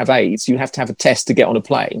didn't have AIDS. You have to have a test to get on a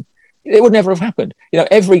plane. It would never have happened. You know,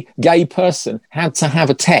 every gay person had to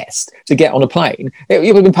have a test to get on a plane. It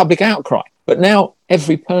would have been public outcry. But now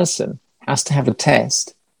every person has to have a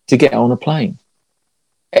test to get on a plane.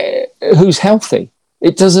 Who's healthy?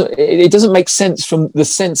 It doesn't make sense from the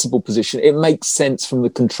sensible position. It makes sense from the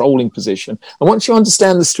controlling position. And once you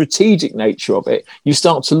understand the strategic nature of it, you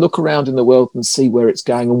start to look around in the world and see where it's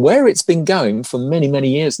going and where it's been going for many, many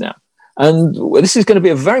years now. And this is going to be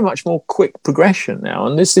a very much more quick progression now.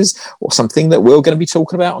 And this is something that we're going to be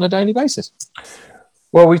talking about on a daily basis.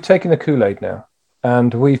 Well, we've taken the Kool-Aid now,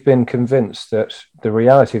 and we've been convinced that the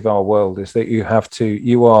reality of our world is that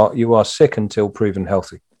you are sick until proven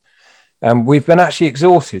healthy. And we've been actually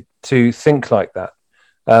exhorted to think like that.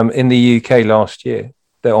 In the UK last year,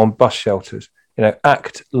 they're on bus shelters, you know,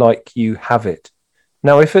 act like you have it.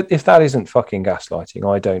 Now, if that isn't fucking gaslighting,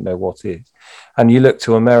 I don't know what is. And you look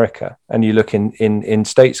to America, and you look in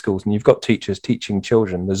state schools, and you've got teachers teaching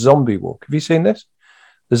children the zombie walk. Have you seen this?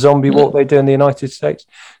 The zombie walk they do in the United States.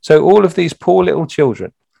 So all of these poor little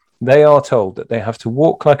children, they are told that they have to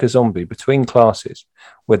walk like a zombie between classes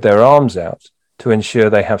with their arms out to ensure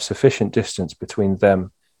they have sufficient distance between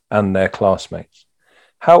them and their classmates.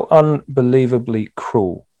 How unbelievably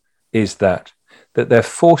cruel is that they're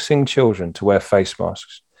forcing children to wear face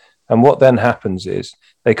masks. And what then happens is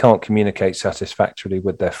they can't communicate satisfactorily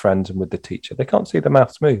with their friends and with the teacher. They can't see the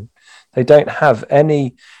mouths move. They don't have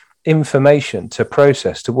any information to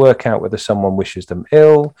process, to work out whether someone wishes them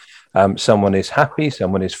ill, someone is happy,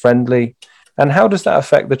 someone is friendly. And how does that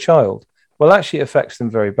affect the child? Well, actually it affects them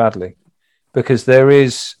very badly, because there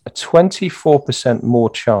is a 24% more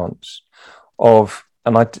chance of,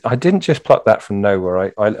 and I didn't just pluck that from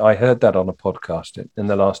nowhere, I heard that on a podcast in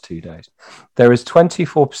the last 2 days. There is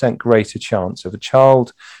 24% greater chance of a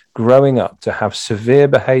child growing up to have severe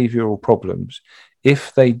behavioural problems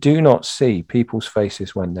if they do not see people's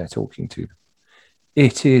faces when they're talking to them.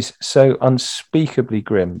 It is so unspeakably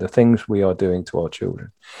grim, the things we are doing to our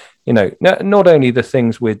children. You know, not only the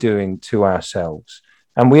things we're doing to ourselves,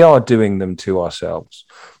 and we are doing them to ourselves.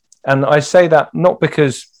 And I say that not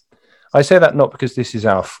because this is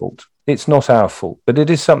our fault. It's not our fault, but it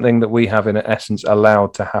is something that we have in essence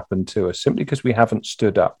allowed to happen to us simply because we haven't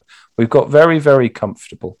stood up. We've got very, very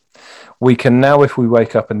comfortable. We can now, if we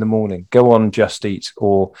wake up in the morning, go on Just Eat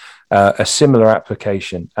or a similar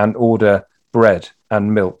application and order bread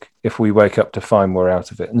and milk if we wake up to find we're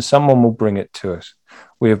out of it, and someone will bring it to us.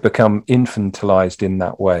 We have become infantilized in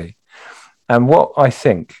that way. And what I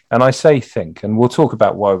think, and I say think, and we'll talk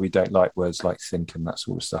about why we don't like words like think and that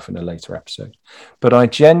sort of stuff in a later episode, but I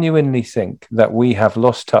genuinely think that we have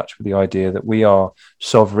lost touch with the idea that we are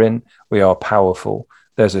sovereign, we are powerful,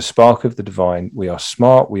 there's a spark of the divine, we are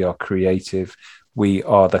smart, we are creative, we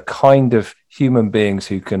are the kind of human beings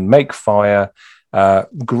who can make fire,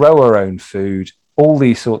 grow our own food, all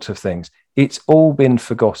these sorts of things. It's all been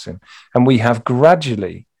forgotten, and we have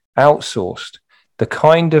gradually outsourced the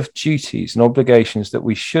kind of duties and obligations that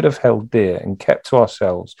we should have held dear and kept to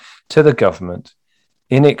ourselves to the government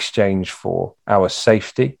in exchange for our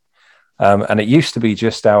safety, And it used to be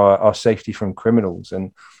just our safety from criminals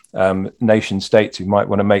and nation states who might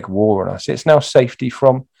want to make war on us. It's now safety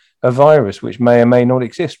from a virus which may or may not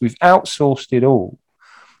exist. We've outsourced it all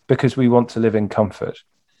because we want to live in comfort.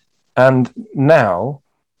 And now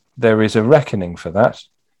there is a reckoning for that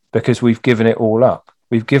because we've given it all up.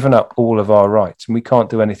 We've given up all of our rights and we can't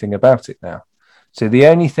do anything about it now. So the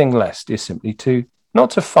only thing left is simply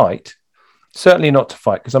not to fight, certainly not to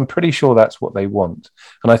fight, because I'm pretty sure that's what they want.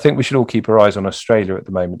 And I think we should all keep our eyes on Australia at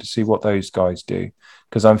the moment to see what those guys do,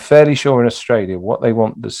 because I'm fairly sure in Australia what they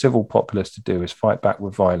want the civil populace to do is fight back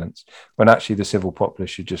with violence, when actually the civil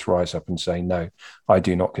populace should just rise up and say, no, I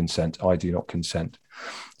do not consent, I do not consent.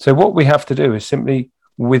 So what we have to do is simply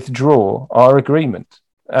withdraw our agreement.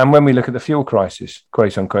 And when we look at the fuel crisis,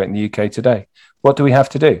 quote unquote, in the UK today, what do we have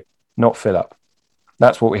to do? Not fill up.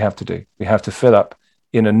 That's what we have to do. We have to fill up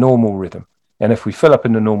in a normal rhythm. And if we fill up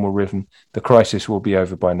in a normal rhythm, the crisis will be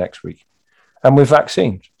over by next week. And with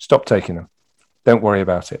vaccines, stop taking them. Don't worry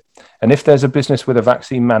about it. And if there's a business with a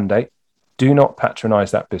vaccine mandate, do not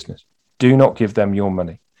patronize that business. Do not give them your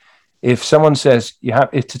money. If someone says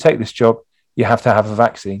if to take this job, you have to have a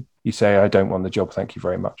vaccine, you say, I don't want the job, thank you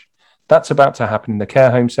very much. That's about to happen in the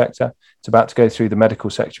care home sector. It's about to go through the medical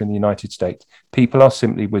sector in the United States. People are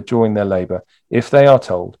simply withdrawing their labour if they are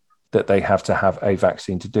told that they have to have a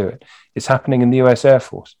vaccine to do it. It's happening in the US Air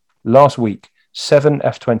Force. Last week, 7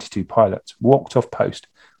 F-22 pilots walked off post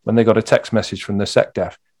when they got a text message from the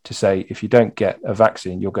SecDef to say, if you don't get a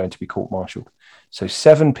vaccine, you're going to be court-martialed. So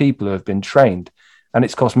 7 people who have been trained, and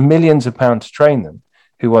it's cost millions of pounds to train them,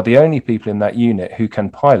 who are the only people in that unit who can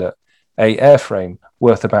pilot a airframe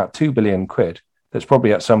worth about 2 billion quid that's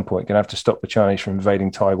probably at some point going to have to stop the Chinese from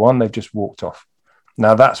invading Taiwan. They've just walked off.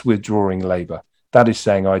 Now that's withdrawing labour. That is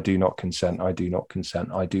saying, I do not consent, I do not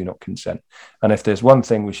consent, I do not consent. And if there's one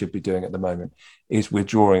thing we should be doing at the moment is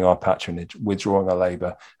withdrawing our patronage, withdrawing our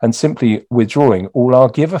labour, and simply withdrawing all our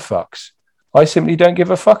give a fucks. I simply don't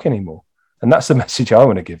give a fuck anymore. And that's the message I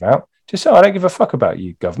want to give out. Just say, I don't give a fuck about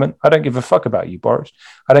you, government. I don't give a fuck about you, Boris.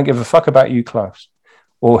 I don't give a fuck about you, Klaus,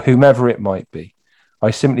 or whomever it might be.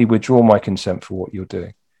 I simply withdraw my consent for what you're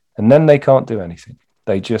doing. And then they can't do anything.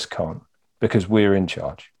 They just can't, because we're in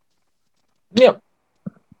charge. Yep.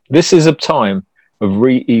 This is a time of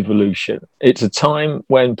re-evolution. It's a time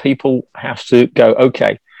when people have to go,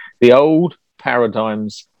 okay, the old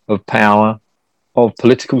paradigms of power, of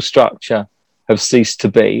political structure have ceased to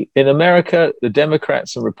be. In America, the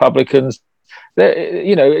Democrats and Republicans,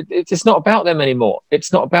 it's not about them anymore.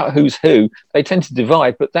 It's not about who's who. They tend to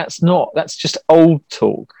divide, but that's just old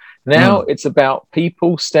talk. Now it's about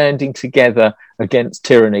people standing together against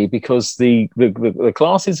tyranny, because the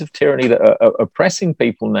classes of tyranny that are oppressing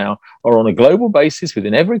people now are on a global basis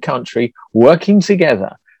within every country, working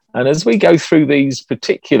together. And as we go through these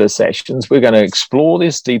particular sessions, we're going to explore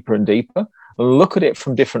this deeper and deeper. We'll look at it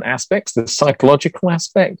from different aspects, the psychological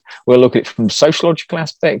aspect. We'll look at it from the sociological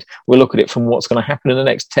aspect. We'll look at it from what's going to happen in the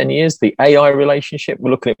next 10 years, the AI relationship.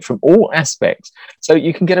 We'll look at it from all aspects. So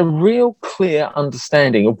you can get a real clear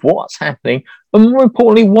understanding of what's happening, and more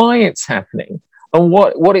importantly, why it's happening, and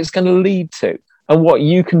what it's going to lead to, and what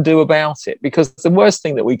you can do about it. Because the worst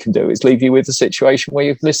thing that we can do is leave you with a situation where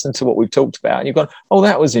you've listened to what we've talked about and you've gone, oh,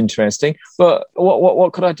 that was interesting, but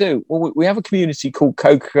what could I do? Well, we have a community called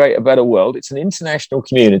Co-Create a Better World. It's an international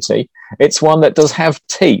community. It's one that does have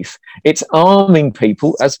teeth. It's arming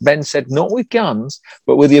people, as Ben said, not with guns,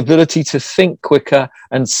 but with the ability to think quicker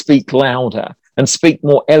and speak louder and speak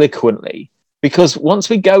more eloquently. Because once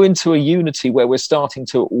we go into a unity where we're starting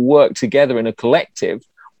to work together in a collective,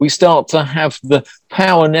 we start to have the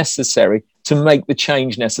power necessary to make the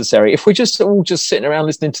change necessary. If we're all just sitting around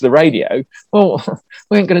listening to the radio, well,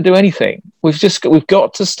 we ain't going to do anything. We've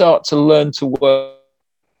got to start to learn to work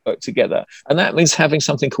together. And that means having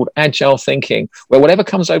something called agile thinking, where whatever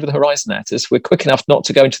comes over the horizon at us, we're quick enough not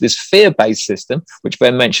to go into this fear-based system, which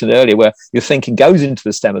Ben mentioned earlier, where your thinking goes into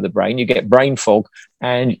the stem of the brain, you get brain fog,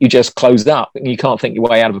 and you just close up and you can't think your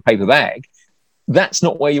way out of a paper bag. That's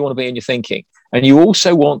not where you want to be in your thinking. And you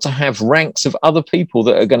also want to have ranks of other people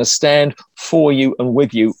that are going to stand for you and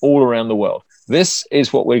with you all around the world. This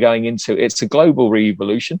is what we're going into. It's a global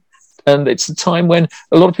revolution. And it's a time when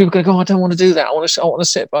a lot of people go, I don't want to do that. I want to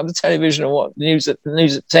sit by the television and watch news at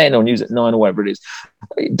 10 or news at 9 or whatever it is.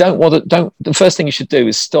 The first thing you should do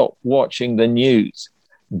is stop watching the news.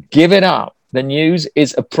 Give it up. The news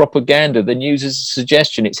is a propaganda. The news is a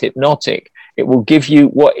suggestion. It's hypnotic. It will give you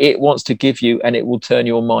what it wants to give you, and it will turn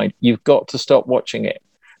your mind. You've got to stop watching it,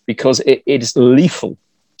 because it is lethal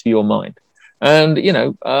to your mind. And,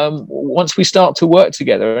 once we start to work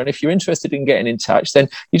together, and if you're interested in getting in touch, then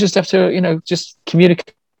you just have to, just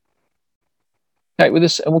communicate communicate with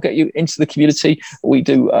us, and we'll get you into the community. We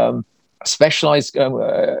do specialized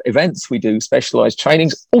events. We do specialized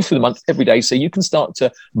trainings all through the month, every day, so you can start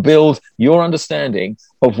to build your understanding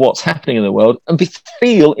of what's happening in the world and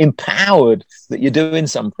feel empowered that you're doing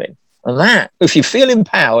something. And that, if you feel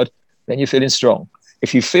empowered, then you're feeling strong.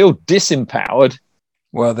 If you feel disempowered,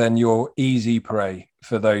 well, then you're easy prey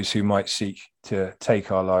for those who might seek to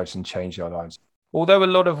take our lives and change our lives. Although a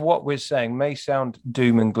lot of what we're saying may sound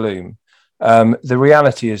doom and gloom, the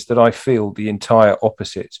reality is that I feel the entire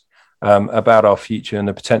opposite about our future and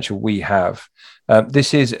the potential we have.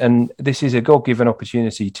 This is a God-given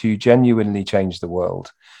opportunity to genuinely change the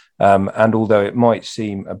world. And although it might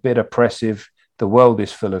seem a bit oppressive, the world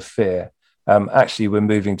is full of fear. Actually, we're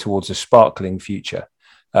moving towards a sparkling future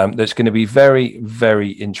that's going to be very, very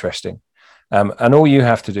interesting. And all you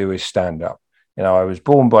have to do is stand up. You know, I was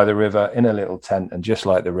born by the river in a little tent, and just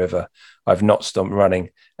like the river, I've not stopped running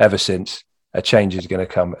ever since. A change is going to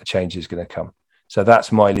come. A change is going to come. So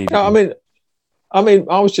that's my lead. No, I mean,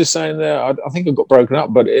 I was just saying there. I think I got broken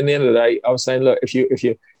up, but in the end of the day, I was saying, look, if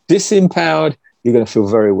you're disempowered, you're going to feel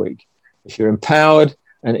very weak. If you're empowered,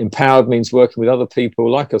 and empowered means working with other people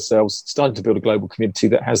like ourselves, starting to build a global community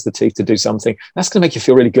that has the teeth to do something, that's going to make you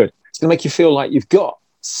feel really good. It's going to make you feel like you've got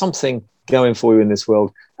something going for you in this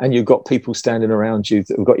world, and you've got people standing around you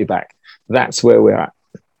that have got your back. That's where we're at.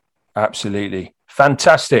 Absolutely.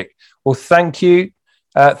 Fantastic. Well, thank you.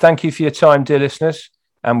 Thank you for your time, dear listeners.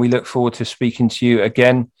 And we look forward to speaking to you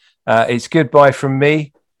again. It's goodbye from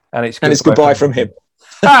me, and it's goodbye from him.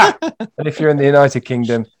 And if you're in the United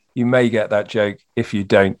Kingdom, you may get that joke. If you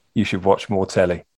don't, you should watch more telly.